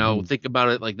 and think about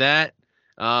it like that.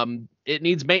 It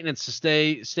needs maintenance to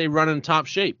stay running in top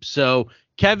shape. So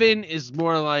Kevin is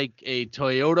more like a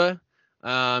Toyota.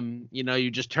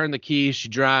 You just turn the key, she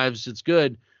drives, it's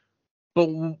good. But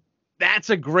that's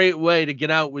a great way to get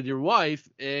out with your wife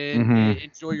and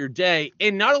enjoy your day.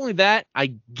 And not only that,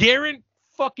 I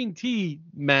guarantee,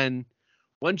 men,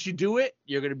 once you do it,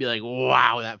 you're gonna be like,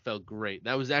 wow, that felt great.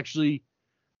 That was actually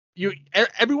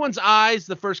everyone's eyes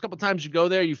the first couple times you go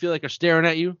there, you feel like are staring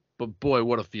at you. But boy,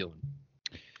 what a feeling.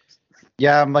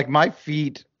 Yeah, like my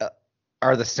feet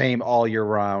are the same all year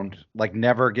round. Like,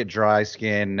 never get dry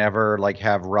skin, never like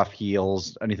have rough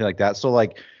heels, anything like that. So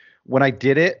like when I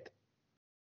did it,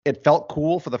 it felt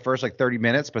cool for the first like 30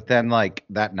 minutes, but then like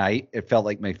that night, it felt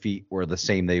like my feet were the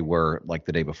same they were like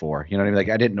the day before. You know what I mean? Like,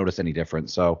 I didn't notice any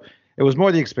difference. So it was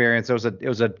more the experience. It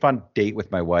was a fun date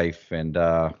with my wife, and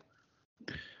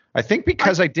I think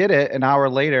because I did it, an hour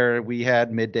later we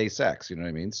had midday sex. You know what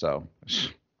I mean? So.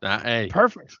 Hey,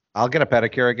 Perfect. I'll get a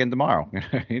pedicure again tomorrow. You know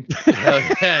what I mean? hell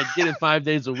yeah, get it 5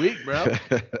 days a week, bro.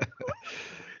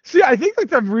 See, I think like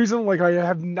the reason like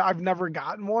I've never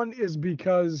gotten one is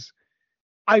because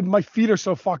my feet are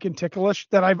so fucking ticklish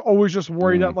that I've always just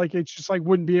worried that like it's just like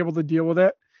wouldn't be able to deal with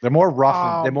it. They're more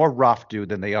rough, dude,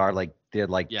 than they are like they're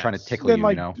like trying to tickle Then you,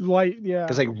 like you know? light, yeah.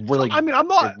 Because like really, I mean, I'm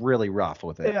not. they're really rough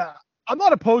with it. Yeah, I'm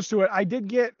not opposed to it. I did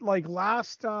get like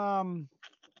last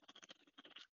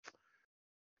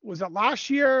was it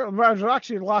last year? It was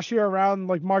actually last year around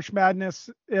like March Madness.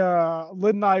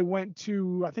 Lynn and I went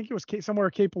to, I think it was somewhere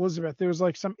at Cape Elizabeth. There was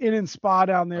like some inn and spa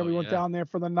down there. We went down there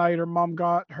for the night. Her mom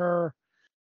got her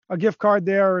a gift card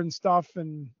there and stuff,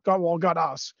 and got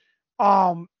us.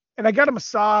 And I got a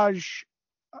massage.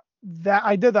 That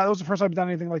was the first time I've done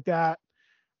anything like that.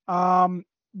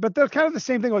 But that's kind of the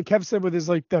same thing like Kev said with his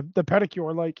like the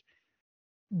pedicure. Like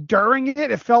during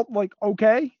it felt like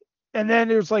okay. And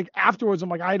then it was like afterwards, I'm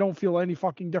like, I don't feel any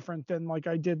fucking different than like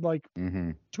I did like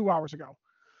 2 hours ago.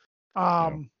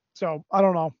 So I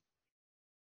don't know.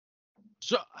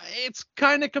 So it's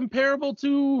kind of comparable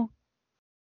to.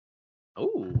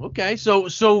 Oh, okay. So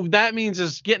that means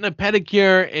is getting a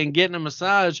pedicure and getting a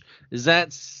massage. Is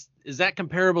that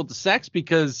comparable to sex?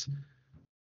 Because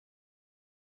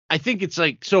I think it's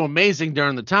like so amazing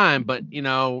during the time, but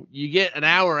you get an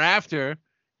hour after,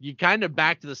 you kind of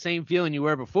back to the same feeling you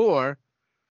were before.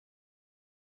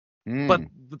 But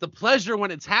the pleasure when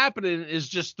it's happening is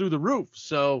just through the roof.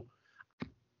 So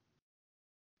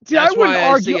that's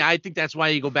why I think that's why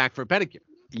you go back for a pedicure.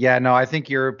 Yeah, no, I think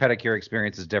your pedicure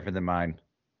experience is different than mine.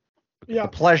 Yeah, the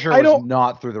pleasure was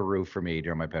not through the roof for me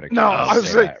during my pedicure. No, I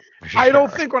was like, I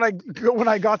don't think when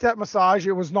I got that massage,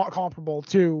 it was not comparable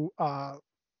to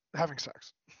having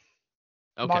sex.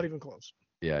 Okay. Not even close.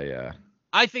 Yeah.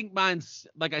 I think mine's,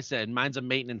 like I said, mine's a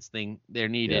maintenance thing. They're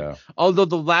needed. Yeah. Although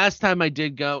the last time I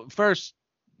did go, first,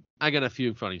 I got a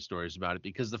few funny stories about it,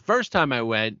 because the first time I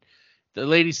went, the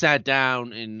lady sat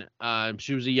down and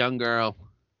she was a young girl,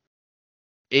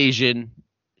 Asian,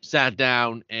 sat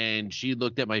down and she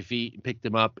looked at my feet and picked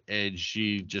them up, and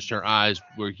her eyes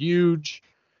were huge.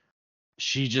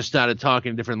 She just started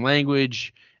talking a different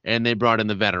language, and they brought in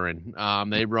the veteran.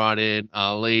 They brought in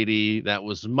a lady that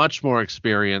was much more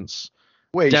experienced.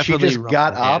 Wait, Definitely she just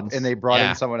got up hands. and they brought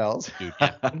in someone else?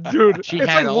 Dude, she it's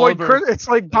had like all of her it's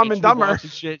like Dumb and Dumber.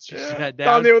 Shit. She sat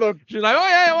Down down. there with She's like, oh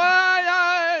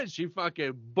yeah. She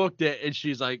fucking booked it, and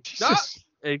she's like, stop. Jesus.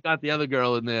 And got the other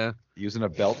girl in there. Using a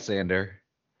belt sander.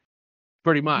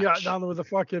 Pretty much. Yeah, down there with a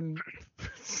fucking.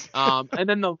 And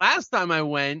then the last time I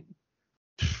went,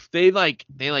 they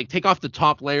take off the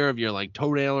top layer of your like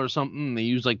toenail or something. They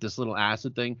use like this little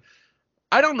acid thing.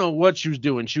 I don't know what she was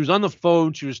doing. She was on the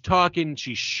phone. She was talking.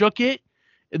 She shook it.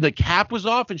 The cap was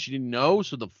off and she didn't know.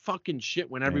 So the fucking shit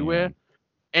went everywhere. Damn.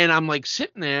 And I'm like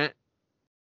sitting there.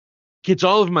 Gets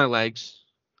all over my legs.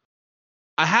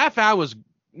 Not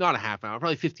a half hour,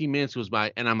 probably 15 minutes goes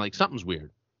by. And I'm like, something's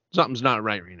weird. Something's not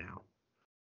right now.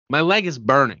 My leg is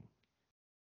burning.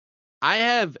 I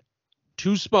have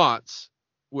 2 spots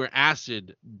where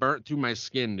acid burnt through my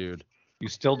skin, dude. You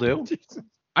still do?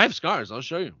 I have scars. I'll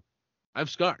show you. I have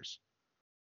scars.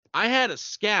 I had a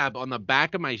scab on the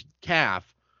back of my calf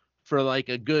for like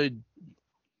a good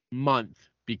month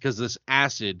because this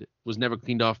acid was never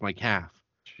cleaned off my calf.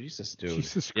 Jesus, dude.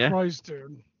 Jesus Yeah. Christ,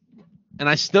 dude. And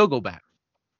I still go back.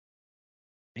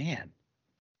 Man.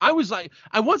 I was like,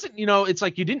 I wasn't, it's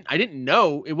like I didn't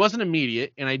know. It wasn't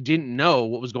immediate and I didn't know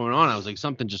what was going on. I was like,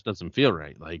 something just doesn't feel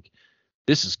right. Like,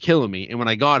 this is killing me. And when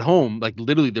I got home, like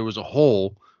literally there was a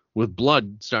hole with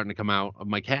blood starting to come out of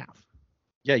my calf.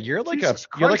 Yeah, you're like Jesus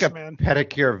you're like Christ, a man.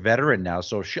 pedicure veteran now.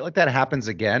 So if shit like that happens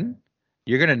again,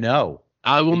 you're gonna know.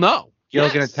 I will know. You're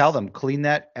Yes. gonna tell them, clean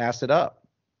that acid up.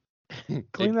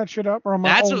 Clean that shit up or I'm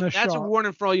That's gonna own a this that's a shot.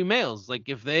 warning for all you males. Like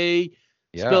if they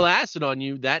Yeah. spill acid on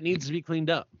you, that needs to be cleaned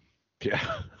up. Yeah.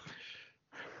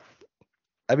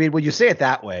 I mean, when you say it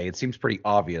that way, it seems pretty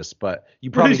obvious, but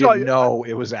you probably he's like- didn't know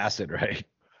it was acid, right?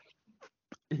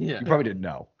 Yeah. You probably didn't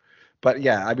know. But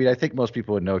yeah, I mean, I think most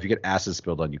people would know if you get acid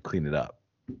spilled on you, clean it up.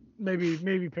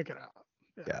 Maybe pick it up.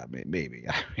 Yeah, maybe.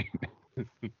 I mean,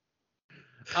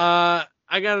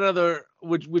 I got another.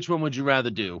 Which one would you rather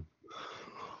do?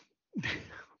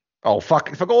 oh fuck!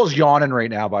 Fagol's yawning right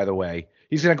now. By the way,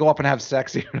 he's gonna go up and have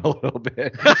sex here in a little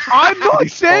bit. I'm not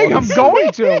saying I'm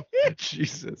going to.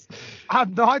 Jesus,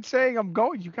 I'm not saying I'm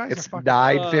going. You guys it's are fucking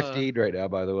 9:15 right now.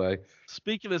 By the way.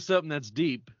 Speaking of something that's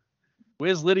deep,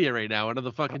 where's Lydia right now? Under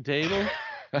the fucking table?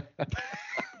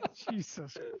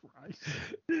 Jesus Christ.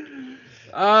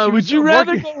 Would was you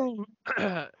rather working-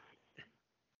 go?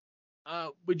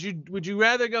 Would you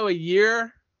rather go a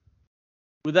year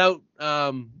without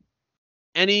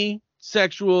any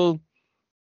sexual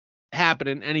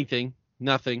happening, anything,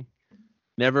 nothing,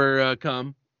 never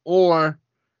come, or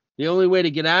the only way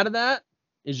to get out of that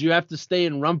is you have to stay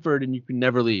in Rumford and you can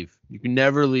never leave. You can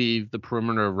never leave the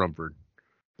perimeter of Rumford.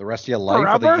 The rest of your life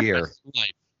or the Forever? year? Rest of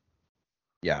life.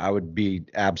 Yeah, I would be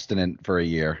abstinent for a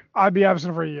year. I'd be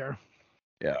absent for a year.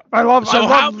 Yeah. I love So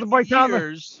how the many bike down there.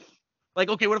 years? Like,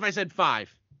 okay, what if I said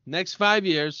 5? Next 5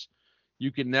 years,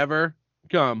 you can never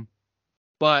come,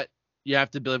 but you have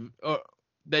to live.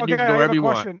 Then you Okay, can go I have wherever a you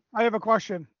want. question. I have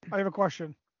a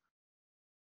question.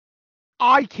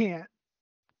 I can't.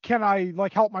 Can I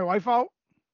like help my wife out?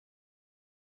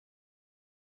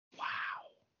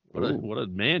 What a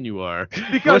man you are.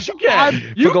 Because you can.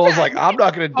 I'm- You Fagol's can. like, I'm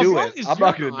not gonna do long it. as I'm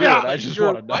not you're gonna do not it. I just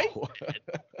your want to know.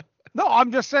 No,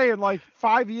 I'm just saying, like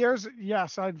 5 years.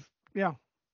 Yes, yeah.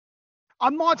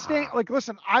 I'm not staying. Like,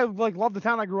 listen, I like love the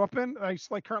town I grew up in. I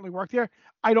like currently work there.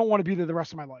 I don't want to be there the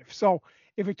rest of my life. So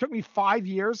if it took me 5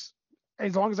 years,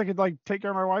 as long as I could like take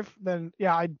care of my wife, then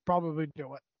yeah, I'd probably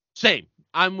do it. Same.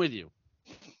 I'm with you.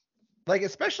 Like,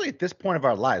 especially at this point of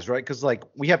our lives, right? Because like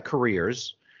we have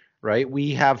careers, right?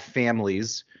 We have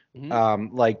families. Mhm.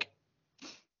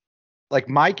 Like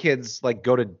my kids like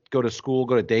go to school,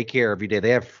 go to daycare every day. They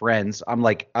have friends. I'm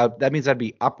like, that means I'd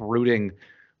be uprooting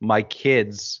my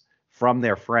kids from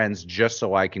their friends just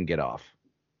so I can get off.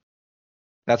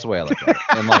 That's the way I look at it.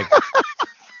 And like,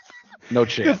 no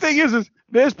chance. The thing is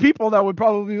there's people that would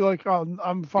probably be like, oh,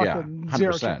 I'm yeah, fucking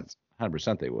 0 chance.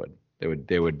 100% they would.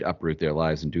 They would uproot their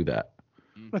lives and do that.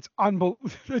 That's unbelievable.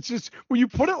 It's just when you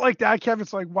put it like that, Kevin,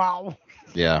 it's like, wow.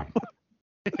 Yeah.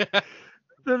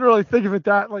 Didn't really think of it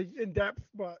that like in depth,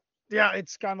 but yeah,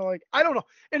 it's kind of like I don't know.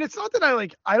 And it's not that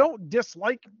I don't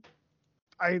dislike.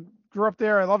 I grew up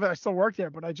there. I love it. I still work there,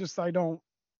 but I don't.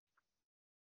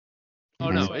 Oh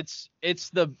no, it's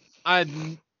the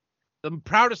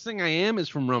proudest thing I am is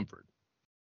from Rumford.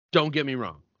 Don't get me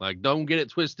wrong. Like, don't get it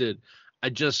twisted. I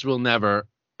just will never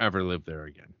ever live there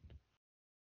again.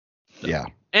 Yeah.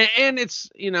 And it's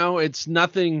it's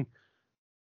nothing.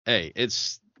 Hey,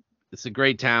 it's a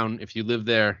great town. If you live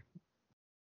there,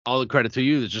 all the credit to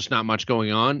you. There's just not much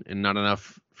going on and not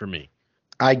enough for me.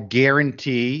 I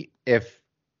guarantee if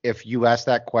you asked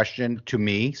that question to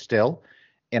me still,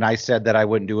 and I said that I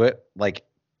wouldn't do it, like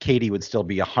Katie would still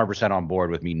be 100% on board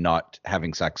with me not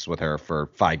having sex with her for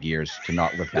 5 years to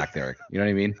not live back there. You know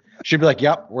what I mean? She'd be like,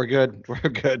 "Yep, we're good. We're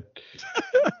good."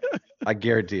 I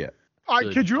guarantee it.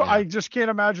 Could you? Yeah. I just can't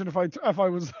imagine if I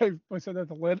said that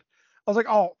to Lynn. I was like,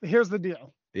 oh, here's the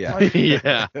deal. Yeah. Like,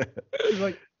 Yeah. she's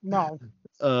like, no.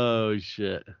 Oh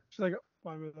shit. She's like,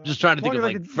 Fine with that. Just trying to As think long of as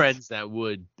I like could- friends that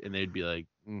would, and they'd be like,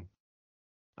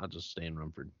 I'll just stay in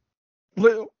Rumford.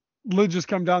 Lid just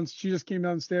come down. She just came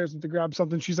downstairs to grab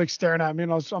something. She's like staring at me,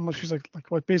 and she's like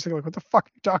what? Basically, like, what the fuck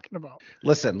are you talking about?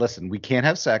 Listen. We can't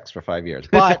have sex for 5 years,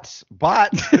 but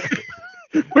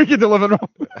We get to live in.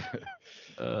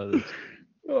 That's-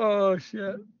 Oh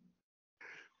shit!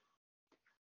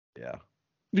 yeah.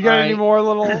 You got any Alright. more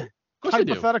little Of course I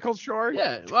do. hypotheticals, Shore?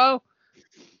 Yeah, well,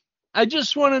 I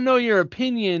just want to know your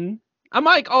opinion. I'm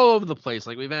like all over the place.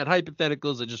 Like we've had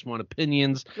hypotheticals. I just want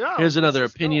opinions. Yeah, Here's let's another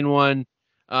just go. opinion one.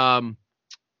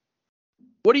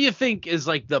 What do you think is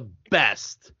like the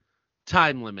best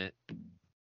time limit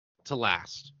to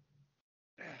last?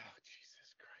 Oh,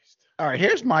 Jesus Christ! All right,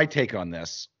 here's my take on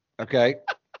this. Okay.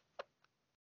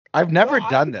 I've never Well,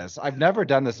 done this. I've never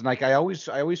done this. And like I always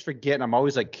forget, and I'm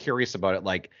always like curious about it.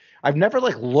 Like I've never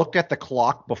like looked at the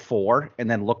clock before and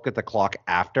then looked at the clock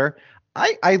after.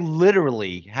 I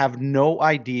literally have no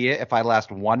idea if I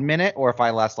last 1 minute or if I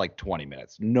last like 20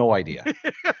 minutes. No idea.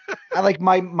 I like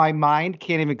my mind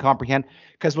can't even comprehend,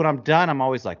 because when I'm done, I'm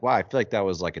always like, wow, I feel like that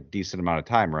was like a decent amount of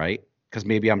time, right? Because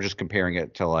maybe I'm just comparing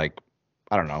it to like,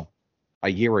 I don't know, a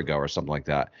year ago or something like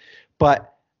that.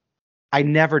 But I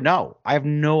never know. I have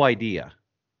no idea.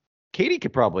 Katie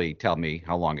could probably tell me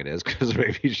how long it is, because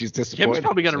maybe she's disappointed. Kim's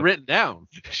probably got it So- written down.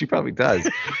 She probably does.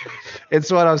 And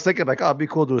so what I was thinking, like, oh, it'd be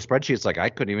cool to do a spreadsheet. It's like I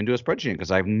couldn't even do a spreadsheet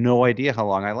because I have no idea how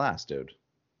long I last, dude.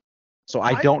 So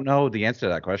I don't know the answer to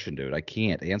that question, dude. I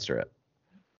can't answer it.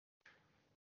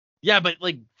 Yeah, but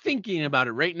like thinking about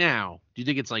it right now, do you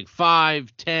think it's like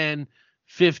 5, 10,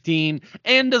 15?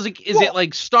 And is it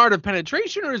like start of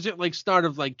penetration, or is it like start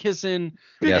of like kissing?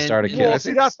 Yeah, and- start of Well, kiss.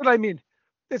 see, that's what I mean.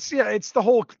 It's the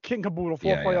whole king caboodle,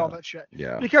 Yeah, foreplay, yeah. all that shit.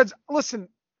 Yeah. Because listen,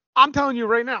 I'm telling you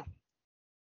right now,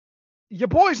 your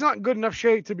boy's not in good enough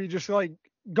shape to be just like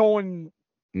going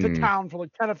to Mm, town for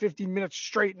like 10 or 15 minutes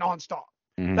straight nonstop.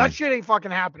 mhm. That shit ain't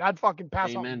fucking happening. I'd fucking pass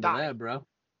out Amen and to die. that, bro.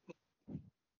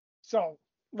 So,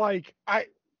 like,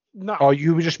 no. Oh,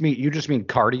 you just mean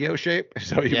cardio shape?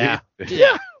 Is that what you Yeah. mean?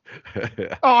 Yeah.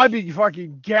 Oh, I'd be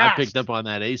fucking gassed. I picked up on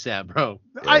that ASAP, bro.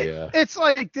 Yeah. It's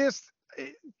like this.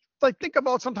 Like, think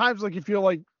about sometimes, like, if you're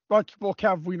like, well,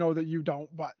 Kev, we know that you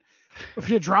don't, but if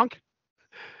you're drunk,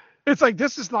 it's like,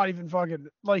 this is not even fucking,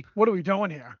 like, what are we doing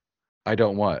here? I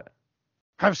don't what?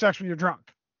 Have sex when you're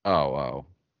drunk. Oh.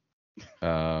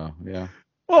 Yeah.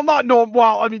 Well, not no.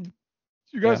 Well, I mean,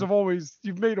 you guys Yeah. have always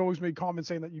made comments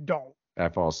saying that you don't. I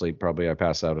fall asleep. Probably I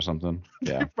pass out or something.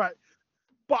 Yeah. Right.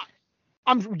 But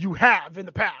you have in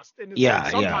the past, and it's Yeah,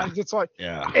 like, sometimes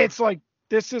Yeah. it's like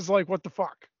this is like, what the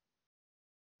fuck.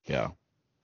 Yeah.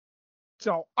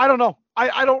 So I don't know.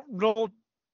 I don't know.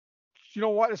 You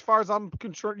know what? As far as I'm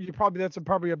concerned, that's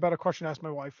probably a better question to ask my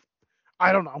wife.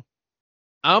 I don't know.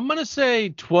 I'm gonna say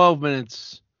 12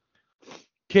 minutes.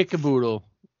 Kick-a-boodle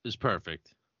is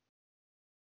perfect.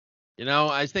 You know,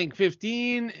 I think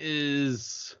 15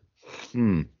 is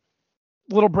Hmm.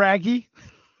 Little braggy.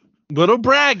 little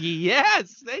braggy.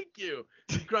 Yes, thank you.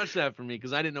 You crushed that for me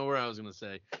because I didn't know where I was gonna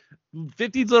say.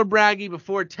 15's a little braggy.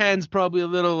 Before 10's probably a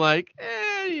little like,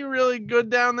 you really good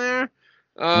down there?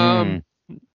 Mm.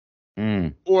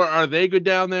 Or are they good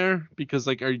down there? Because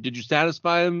like, did you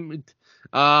satisfy them?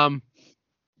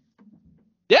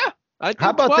 Yeah. I think How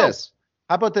about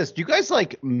 12. this? Do you guys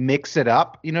like mix it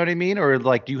up? You know what I mean? Or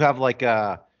like, do you have like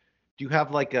a,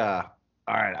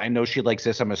 all right, I know she likes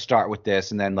this, I'm gonna start with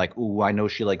this, and then like, ooh, I know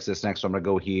she likes this next, so I'm gonna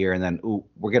go here, and then ooh,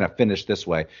 we're gonna finish this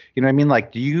way. You know what I mean?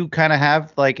 Like, do you kind of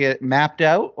have like it mapped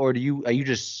out, or are you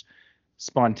just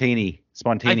spontaneous?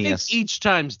 I think each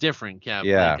time's different, Kev.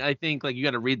 Yeah. Like, I think like you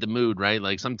got to read the mood, right?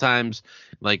 Like sometimes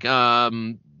like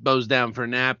Bo's down for a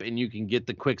nap and you can get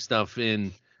the quick stuff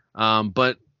in.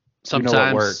 But sometimes You know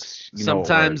what works. You know what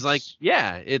sometimes works. like,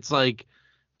 yeah, it's like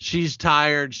she's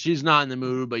tired, she's not in the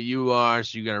mood, but you are,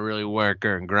 so you got to really work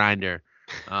her and grind her.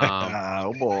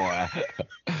 Oh boy.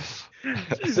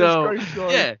 Jesus So Christ,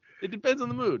 Sean. yeah, it depends on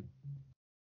the mood.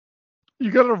 You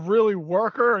gotta really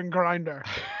work her and grind her.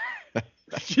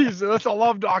 Jesus, that's a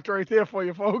love doctor right there for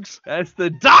you, folks. That's the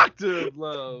doctor of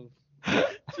love.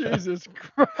 Jesus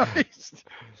Christ.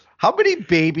 How many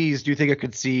babies do you think are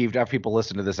conceived after people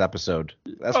listen to this episode?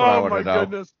 That's what I Oh want my to know.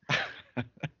 goodness.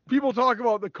 People talk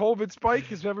about the COVID spike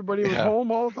because everybody was Yeah.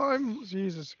 home all the time.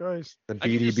 Jesus Christ. The I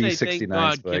can just say BDB thank 69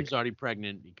 God spike. Kim's already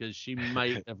pregnant because she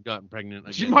might have gotten pregnant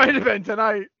again. She might have been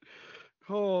tonight.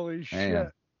 Holy shit.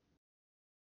 Man.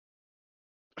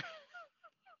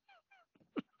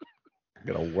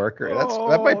 Gonna work her.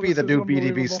 That might be this the is new BDB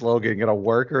unbelievable. slogan. Gonna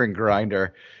work her and grind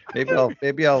her.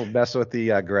 Maybe I'll mess with the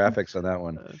graphics on that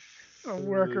one. A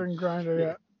worker and grinder,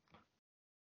 yeah.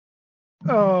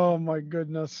 Oh my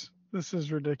goodness. This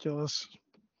is ridiculous.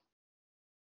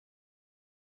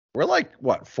 We're like,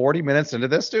 what, 40 minutes into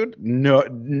this, dude? No,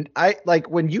 I like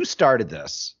when you started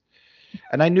this,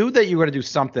 and I knew that you were going to do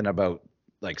something about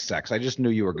like sex. I just knew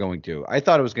you were going to. I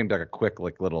thought it was going to be like a quick,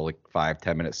 like little, like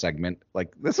 5-10 minute segment.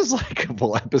 Like this is like a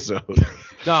full episode.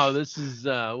 No, this is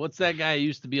what's that guy who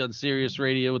used to be on Sirius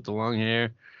Radio with the long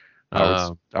hair?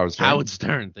 Howard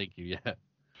Stern. Thank you. Yeah.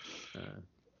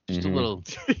 Just a little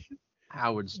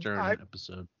Howard Stern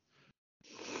episode.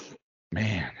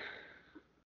 Man.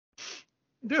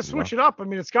 Just switch it up. I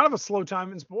mean, it's kind of a slow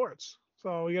time in sports.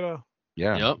 So you gotta.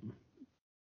 Yeah. Yep.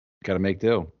 Gotta make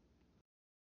do.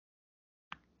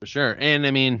 For sure. And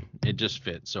I mean, it just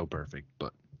fit so perfect.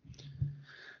 But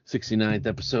 69th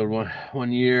episode,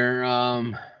 one year.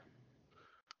 How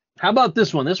about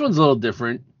this one? This one's a little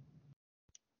different.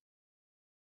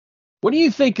 What do you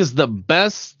think is the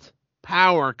best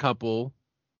power couple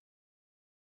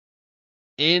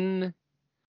in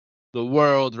the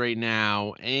world right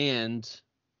now? And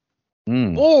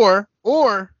or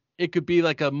it could be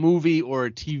like a movie or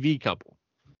a TV couple.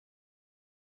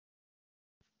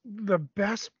 The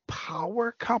best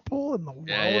power couple in the world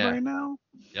right now?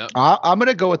 Yep. I'm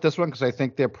gonna go with this one because I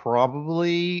think they're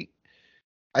probably.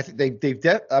 I think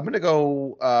I'm gonna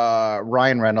go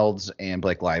Ryan Reynolds and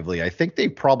Blake Lively. I think they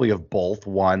probably have both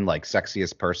won like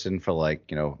sexiest person for like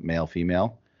male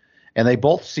female, and they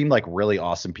both seem like really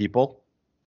awesome people.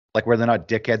 Like where they're not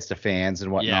dickheads to fans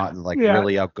and whatnot, and like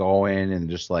really outgoing and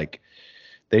just like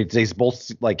they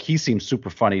both like he seems super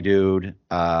funny dude,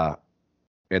 and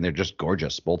they're just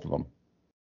gorgeous, both of them.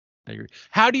 I agree.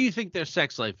 How do you think their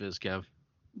sex life is, Kev?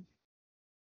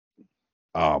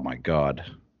 Oh my God.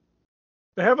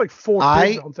 They have like 4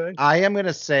 kids, don't they? I am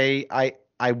gonna say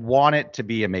I want it to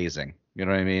be amazing. You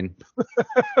know what I mean?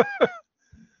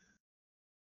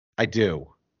 I do,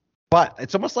 but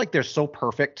it's almost like they're so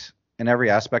perfect in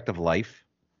every aspect of life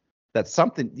that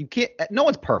something you can't. No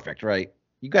one's perfect, right?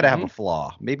 You got to have a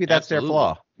flaw. Maybe that's their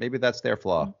flaw. Maybe that's their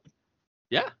flaw.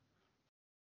 Yeah.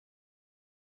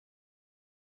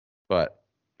 But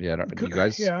yeah, do you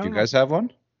guys have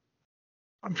one?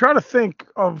 I'm trying to think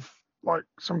of like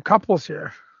some couples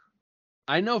here.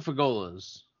 I know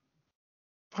Fagola's.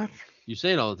 What? You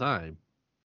say it all the time.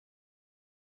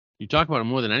 You talk about him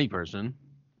more than any person.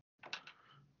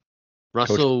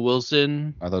 Russell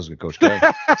Wilson. I thought it was Coach K.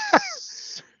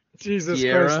 Jesus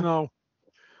Sierra. Christ, no.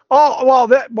 Oh,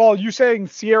 well, you saying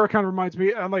Sierra kind of reminds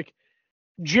me. I'm like,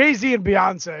 Jay-Z and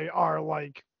Beyonce are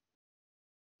like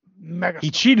mega.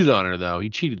 He cheated on her, though. He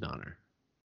cheated on her.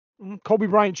 Kobe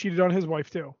Bryant cheated on his wife,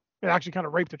 too. It actually kind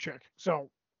of raped a chick. So.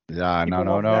 Yeah,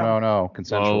 no.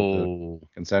 Consensual.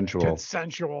 Consensual.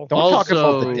 Don't talk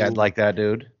about the dead like that,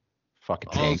 dude.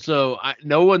 Fucking tank. Also,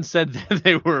 no one said that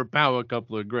they were a power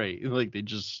couple or great. Like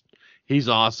he's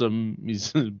awesome.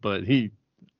 But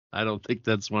I don't think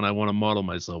that's one I want to model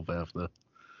myself after.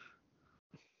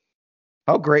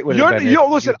 How great would it have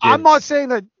been? Listen, I'm not saying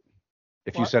that.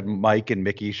 If you said Mike and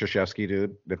Mickey Krzyzewski,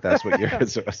 dude, if that's what your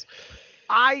answer was.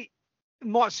 I'm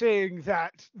not saying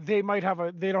that they have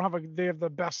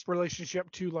the best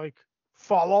relationship to like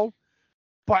follow,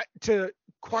 but to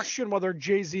question whether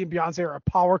Jay-Z and Beyonce are a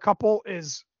power couple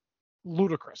is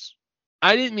ludicrous.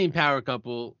 I didn't mean power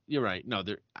couple. You're right. No,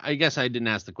 I guess I didn't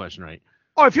ask the question right.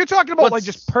 Oh, if you're talking about like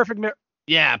just perfect.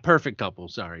 Yeah, perfect couple.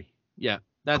 Sorry. Yeah,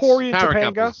 that's Corey and power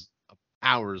Topanga. couples.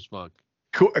 Power as fuck.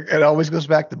 It always goes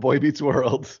back to Boy Meets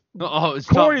World. Oh, it's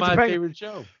Corey top and 5 Topanga. favorite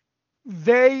show.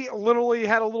 They literally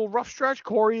had a little rough stretch.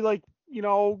 Corey,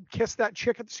 kissed that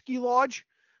chick at the ski lodge,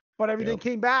 but everything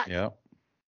came back. Yeah.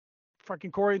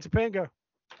 Fucking Corey and Topanga.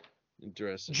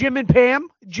 Interesting. Jim and Pam.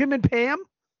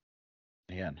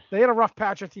 Man. They had a rough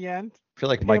patch at the end. I feel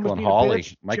like Pam Michael was and being a Holly.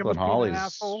 bitch. Michael Jim and was being an Holly's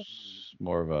asshole.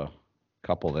 more of a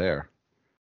couple there.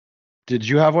 Did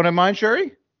you have one in mind,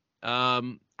 Sherry?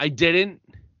 I didn't.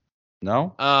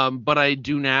 No? But I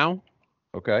do now.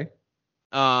 Okay.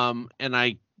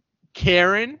 And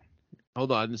Karen.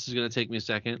 Hold on, this is gonna take me a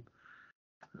second.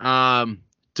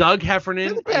 Doug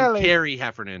Heffernan and Carrie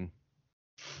Heffernan.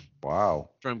 Wow.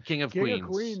 From King of King of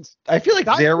Queens. I feel like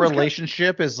That their was good.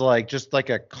 relationship is like just like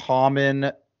a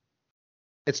common.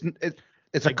 It's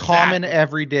a common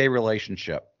everyday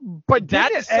relationship. But That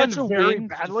didn't is it end such a very win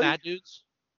for badly? fat dudes.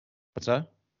 What's that?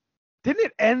 Didn't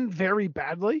it end very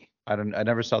badly? I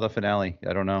never saw the finale.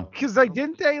 I don't know. Because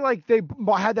didn't they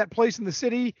had that place in the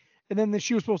city, and then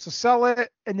she was supposed to sell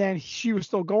it, and then she was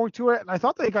still going to it, and I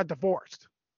thought they got divorced.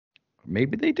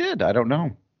 Maybe they did. I don't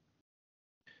know.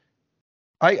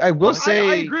 I will say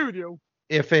I agree with you.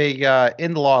 if a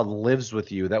in-law lives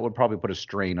with you, that would probably put a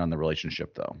strain on the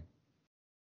relationship, though.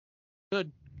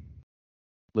 Good.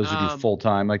 Lives with you full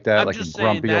time like that, I'm like a just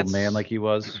saying grumpy old that's man like he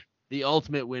was. the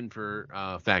ultimate win for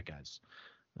fat guys.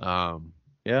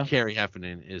 Yeah. Carrie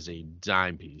Heffernan is a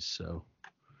dime piece.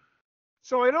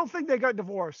 So I don't think they got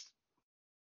divorced.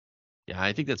 Yeah,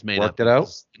 I think that's made Worked up. it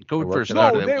out? because when COVID Worked first it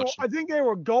out? started, No, I think they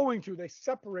were going to. They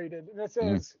separated, and it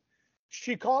says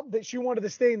that she wanted to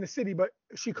stay in the city, but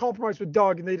she compromised with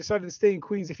Doug, and they decided to stay in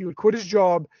Queens if he would quit his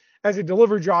job as a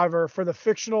delivery driver for the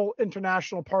fictional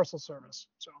international parcel service.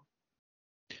 So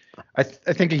I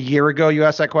think a year ago you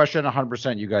asked that question.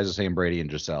 100% you guys are saying Brady and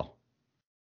Giselle,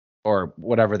 or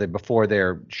whatever before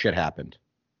their shit happened.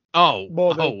 Oh,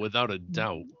 Well, without a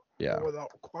doubt. Yeah. without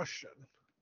question.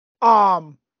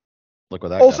 Look what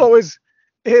that. Also, is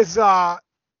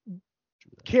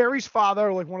Carrie's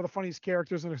father like one of the funniest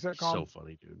characters in a sitcom? So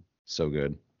funny, dude. So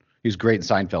good. He's great in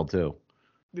Seinfeld too.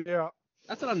 Yeah.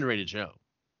 That's an underrated show.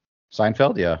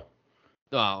 Seinfeld, yeah.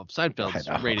 Seinfeld's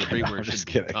I know, rated I know, everywhere. I'm Should just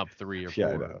be kidding. up 3 or 4.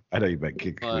 Yeah, I know. I know you meant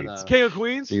King of But, Queens. King of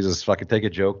Queens. Jesus, fucking take a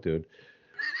joke, dude.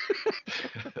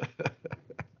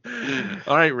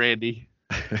 All right, Randy.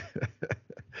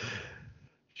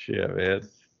 Shit, man.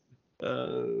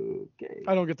 Okay.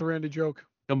 I don't get the Randy joke.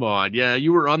 Come on. Yeah,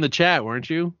 you were on the chat, weren't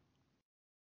you?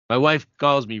 My wife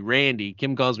calls me Randy.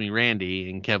 Kim calls me Randy.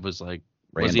 And Kev was like,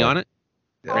 was he Randall. on it?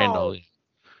 Yeah. Randall.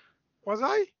 Was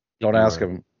I? Don't ask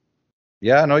him.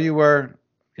 Yeah, no, you were.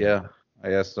 Yeah,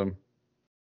 I asked him.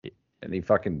 And he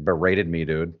fucking berated me,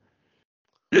 dude.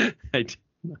 I did.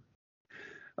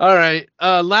 All right.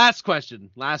 Last question.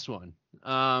 Last one.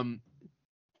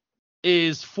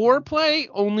 Is foreplay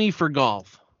only for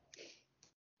golf?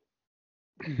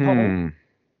 No.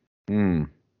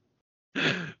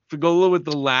 Fagola with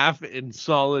the laugh and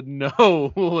solid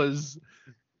no was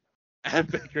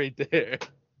epic right there.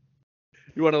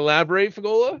 You want to elaborate,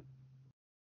 Fagola?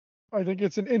 I think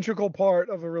it's an integral part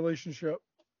of a relationship.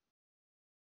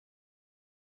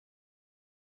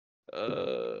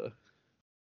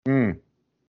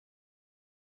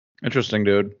 Interesting,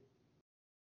 dude.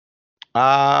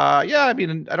 Yeah, I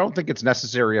mean, I don't think it's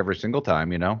necessary every single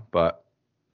time, but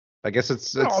I guess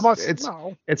it's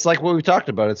like what we talked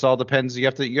about. It's all depends. You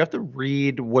have to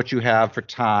read what you have for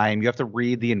time. You have to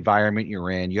read the environment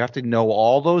you're in. You have to know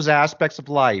all those aspects of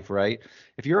life, right?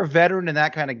 If you're a veteran in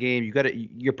that kind of game,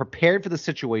 you're prepared for the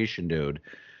situation, dude.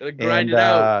 Gotta grind it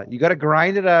out. You got to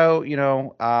grind it out,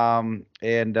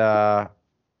 yeah,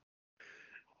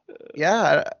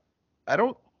 I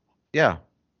don't. Yeah.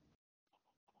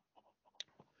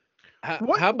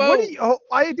 How about?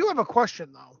 I do have a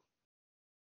question though.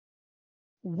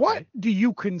 What do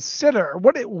you consider?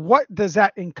 What does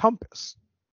that encompass?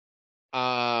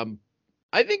 I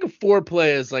think a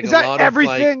foreplay is like Is a that lot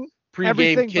everything? of like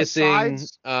pre-game kissing,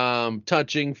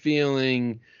 touching,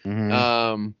 feeling,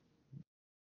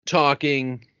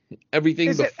 talking, everything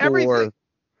Is before it everything?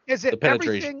 Is the it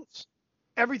penetration.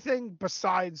 everything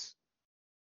besides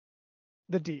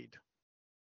the deed?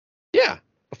 Yeah,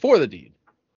 before the deed.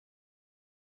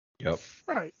 Yep.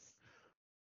 Right.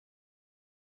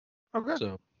 Okay.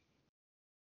 So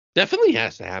definitely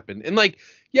has to happen. And like,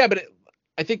 yeah, but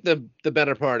I think the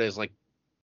better part is like,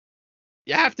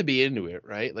 you have to be into it,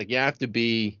 right? Like you have to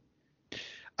be.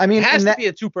 I mean, it has to be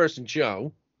a 2-person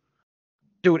show,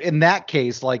 dude. In that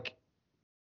case, like,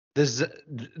 there's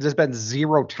been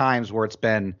 0 times where it's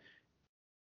been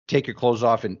take your clothes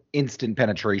off and instant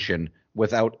penetration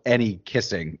without any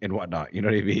kissing and whatnot. You know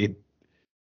what I mean?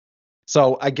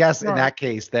 So I guess in that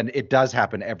case, then it does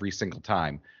happen every single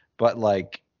time. But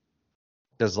like,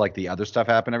 does like the other stuff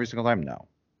happen every single time? No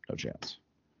chance.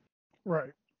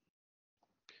 Right.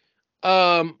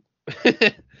 Have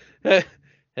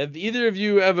either of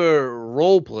you ever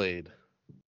role played?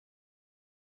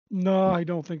 No, I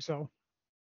don't think so.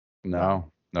 No,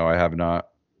 I have not.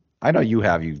 I know you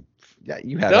have. You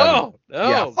have. No.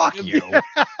 Yeah, fuck you.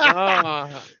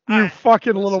 You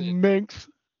fucking little minx.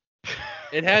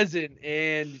 It hasn't,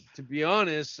 and to be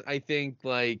honest, I think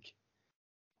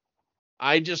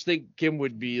I just think Kim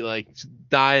would be like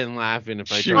dying laughing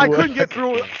if I tried. I couldn't get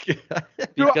through it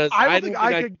because I I don't don't think think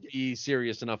I I could could be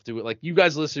serious enough to it. Like you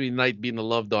guys listen to me tonight being the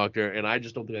love doctor, and I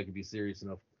just don't think I could be serious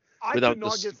enough. I without could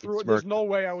not the get through it. smirk. There's no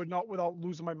way I would not without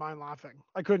losing my mind laughing.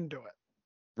 I couldn't do it.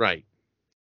 Right.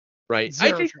 I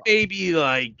Zero think shot.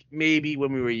 maybe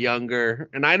when we were younger,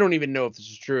 and I don't even know if this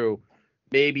is true.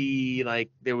 Maybe like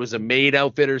there was a maid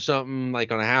outfit or something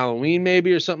like on a Halloween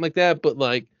maybe or something like that. But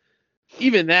like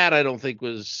even that I don't think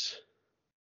was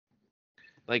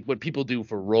like what people do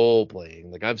for role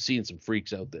playing. Like I've seen some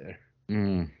freaks out there.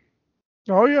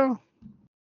 Oh yeah.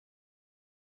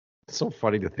 It's so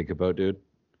funny to think about, dude.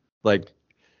 Like,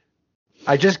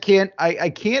 I just can't. I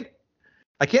can't.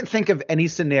 I can't think of any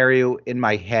scenario in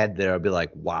my head that I'd be like,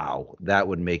 wow, that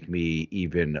would make me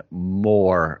even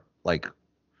more like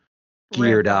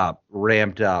geared up,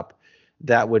 ramped up.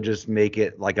 That would just make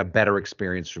it like a better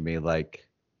experience for me. Like,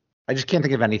 I just can't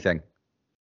think of anything.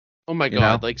 Oh my You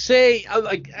God! know? Like say,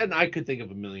 and I could think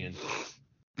of a million.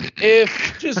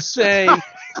 If just say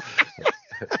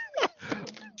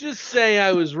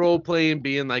I was role playing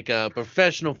being like a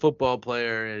professional football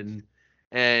player,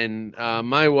 and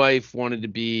my wife wanted to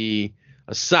be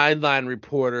a sideline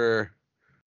reporter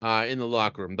in the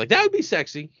locker room. Like that would be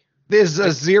sexy. There's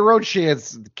a zero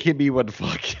chance Kimmy would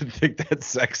fucking think that's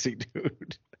sexy,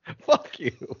 dude. Fuck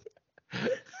you.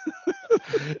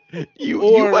 You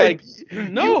might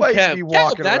Kev, be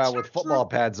walking that's around with not football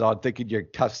true. pads on thinking you're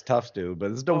tough, dude, but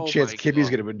there's no Oh chance my Kimmy's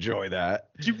God. going to enjoy that.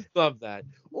 You love that.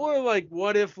 Or like,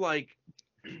 what if like,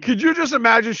 Could you just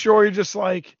imagine Shori just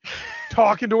like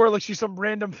talking to her like she's some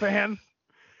random fan?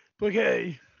 Like,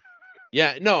 hey,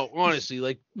 yeah, no, honestly,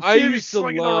 like you I see me used to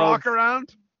slinging love. the rock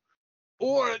around.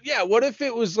 Or yeah, what if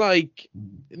it was like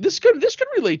this could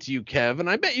relate to you, Kev, and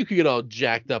I bet you could get all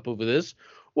jacked up over this.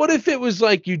 What if it was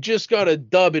like you just got a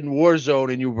dub in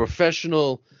Warzone and you were a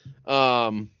professional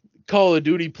Call of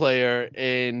Duty player,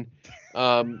 and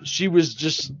she was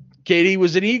just Katie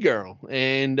was an e-girl,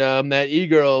 and that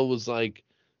e-girl was like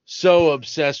so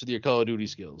obsessed with your Call of Duty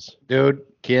skills. Dude,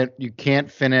 you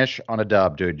can't finish on a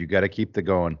dub, dude. You got to keep the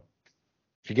going.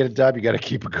 If you get a dub, you got to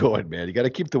keep it going, man. You got to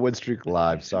keep the win streak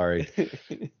alive. Sorry.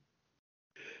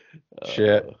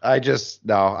 Shit. I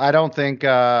don't think,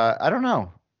 I don't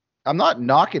know. I'm not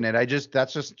knocking it.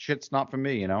 That's just shit's not for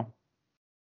me, you know?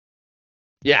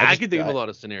 Yeah, I just- could think of a lot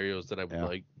of scenarios that I would Yeah.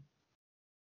 like.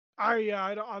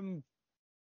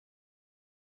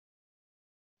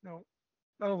 No,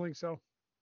 I don't think so.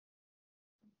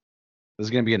 There's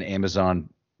going to be an Amazon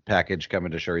package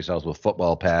coming to Sherry's house with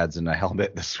football pads and a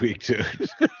helmet this week, too.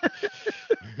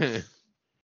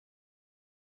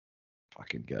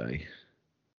 Fucking guy.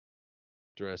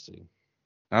 Dressing.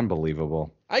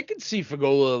 Unbelievable. I could see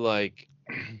Fagola like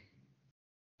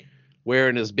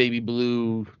wearing his baby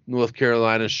blue North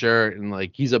Carolina shirt, and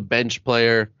like he's a bench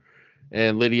player,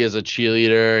 and Lydia's a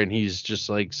cheerleader, and he's just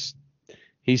like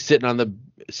he's sitting on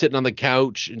the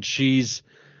couch, and she's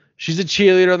a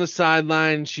cheerleader on the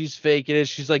sideline. She's faking it.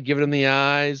 She's like giving him the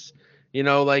eyes, you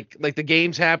know, like the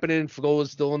game's happening.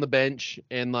 Fagola's still on the bench,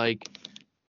 and like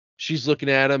she's looking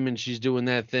at him, and she's doing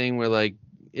that thing where like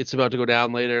it's about to go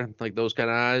down later, like those kind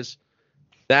of eyes.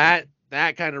 That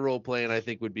kind of role playing, I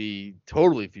think, would be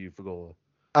totally for you, Fagola.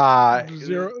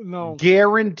 No.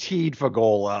 Guaranteed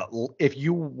Fagola. If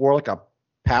you wore like a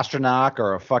Pasternak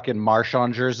or a fucking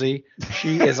Marchand jersey,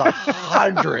 she is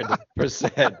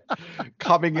 100%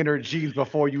 coming in her jeans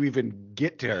before you even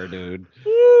get to her, dude.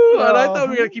 Ooh, and I thought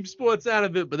we were gonna keep sports out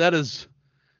of it, but those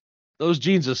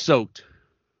jeans are soaked.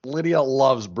 Lydia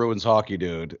loves Bruins hockey,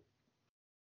 dude.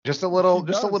 Just a little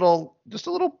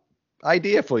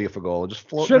idea for you, Fagola. Just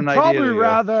floating an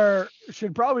idea.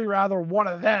 Should probably rather one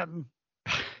of them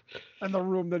in the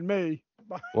room than me.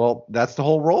 Well, that's the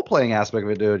whole role playing aspect of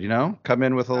it, dude. You know, come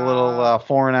in with a little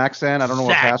foreign accent. I don't know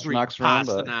what Zachary Pasternak's from,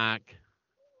 but Pasternak.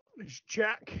 It's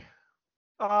Jack.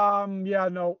 Yeah,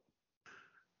 no.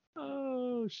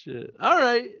 Oh shit! All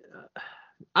right,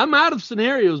 I'm out of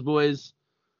scenarios, boys.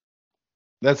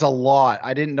 that's a lot.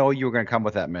 I didn't know you were gonna come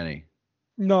with that many.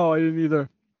 No, I didn't either.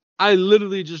 I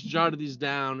literally just jotted these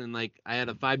down, and like I had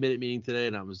a 5-minute meeting today,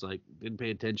 and I was like, didn't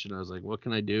pay attention. I was like, what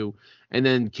can I do? And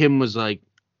then Kim was like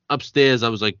upstairs. I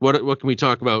was like, what can we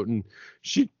talk about? And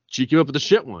she came up with a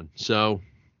shit one. So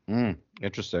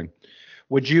Interesting.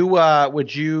 Would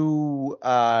you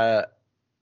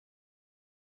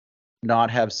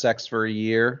not have sex for a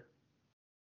year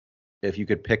if you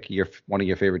could pick one of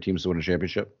your favorite teams to win a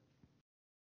championship?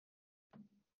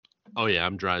 oh yeah,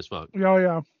 I'm dry as fuck. Oh,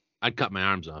 yeah. I'd cut my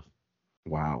arms off.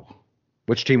 Wow.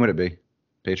 Which team would it be?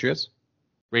 Patriots?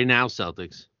 Right now,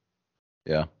 Celtics.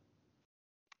 Yeah.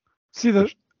 See,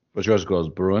 Which yours goes?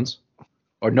 Bruins?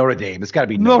 Or Notre Dame? It's got to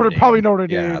be Notre Dame. Probably Notre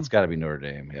Dame. Yeah, it's got to be Notre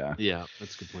Dame. Yeah. Yeah,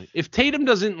 that's a good point. If Tatum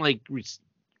doesn't like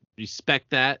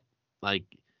respect that, like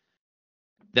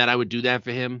that, I would do that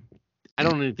for him. I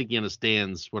don't even think he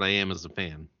understands what I am as a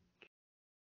fan.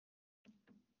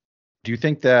 Do you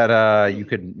think that you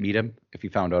could meet him if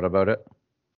you found out about it?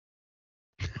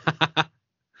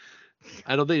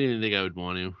 I don't even think I would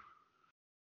want to.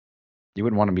 You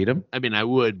wouldn't want to meet him? I mean, I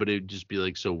would, but it would just be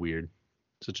like so weird.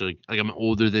 Such like I'm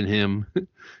older than him.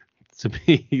 To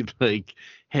be like,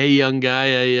 hey, young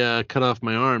guy, I cut off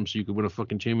my arm so you could win a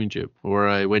fucking championship, or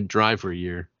I went dry for a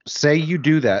year. Say you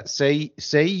do that. Say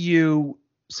you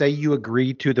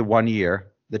agree to the 1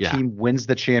 year. The Yeah. team wins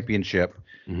the championship.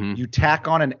 Mhm. You tack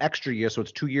on an extra year, so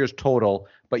it's 2 years total,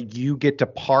 but you get to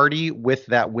party with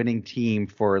that winning team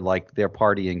for like their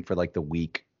partying for like the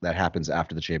week that happens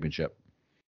after the championship.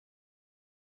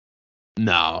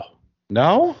 No.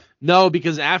 No? No,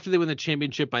 because after they win the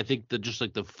championship, I think just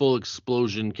like the full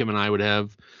explosion Kim and I would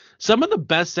have. Some of the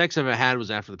best sex I've ever had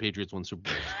was after the Patriots won Super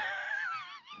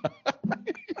Bowl.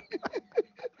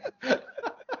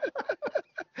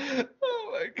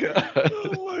 Oh my god.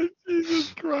 Oh my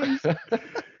Jesus Christ.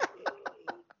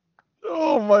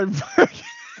 Oh my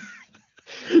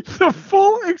the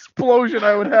full explosion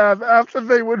I would have after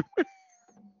they would win.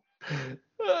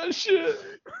 Oh shit.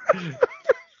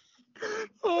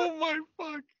 Oh my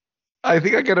fuck. I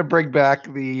think I gotta bring back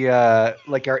the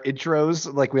like our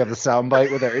intros, like we have the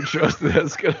soundbite with our intros.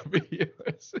 That's gonna be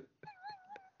yours.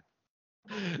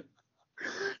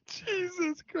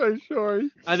 Jesus Christ, sorry.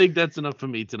 I think that's enough for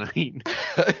me tonight.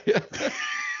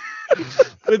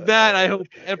 With that, I hope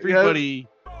everybody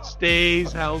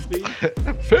stays healthy.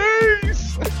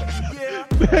 Peace.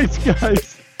 Thanks,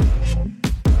 guys.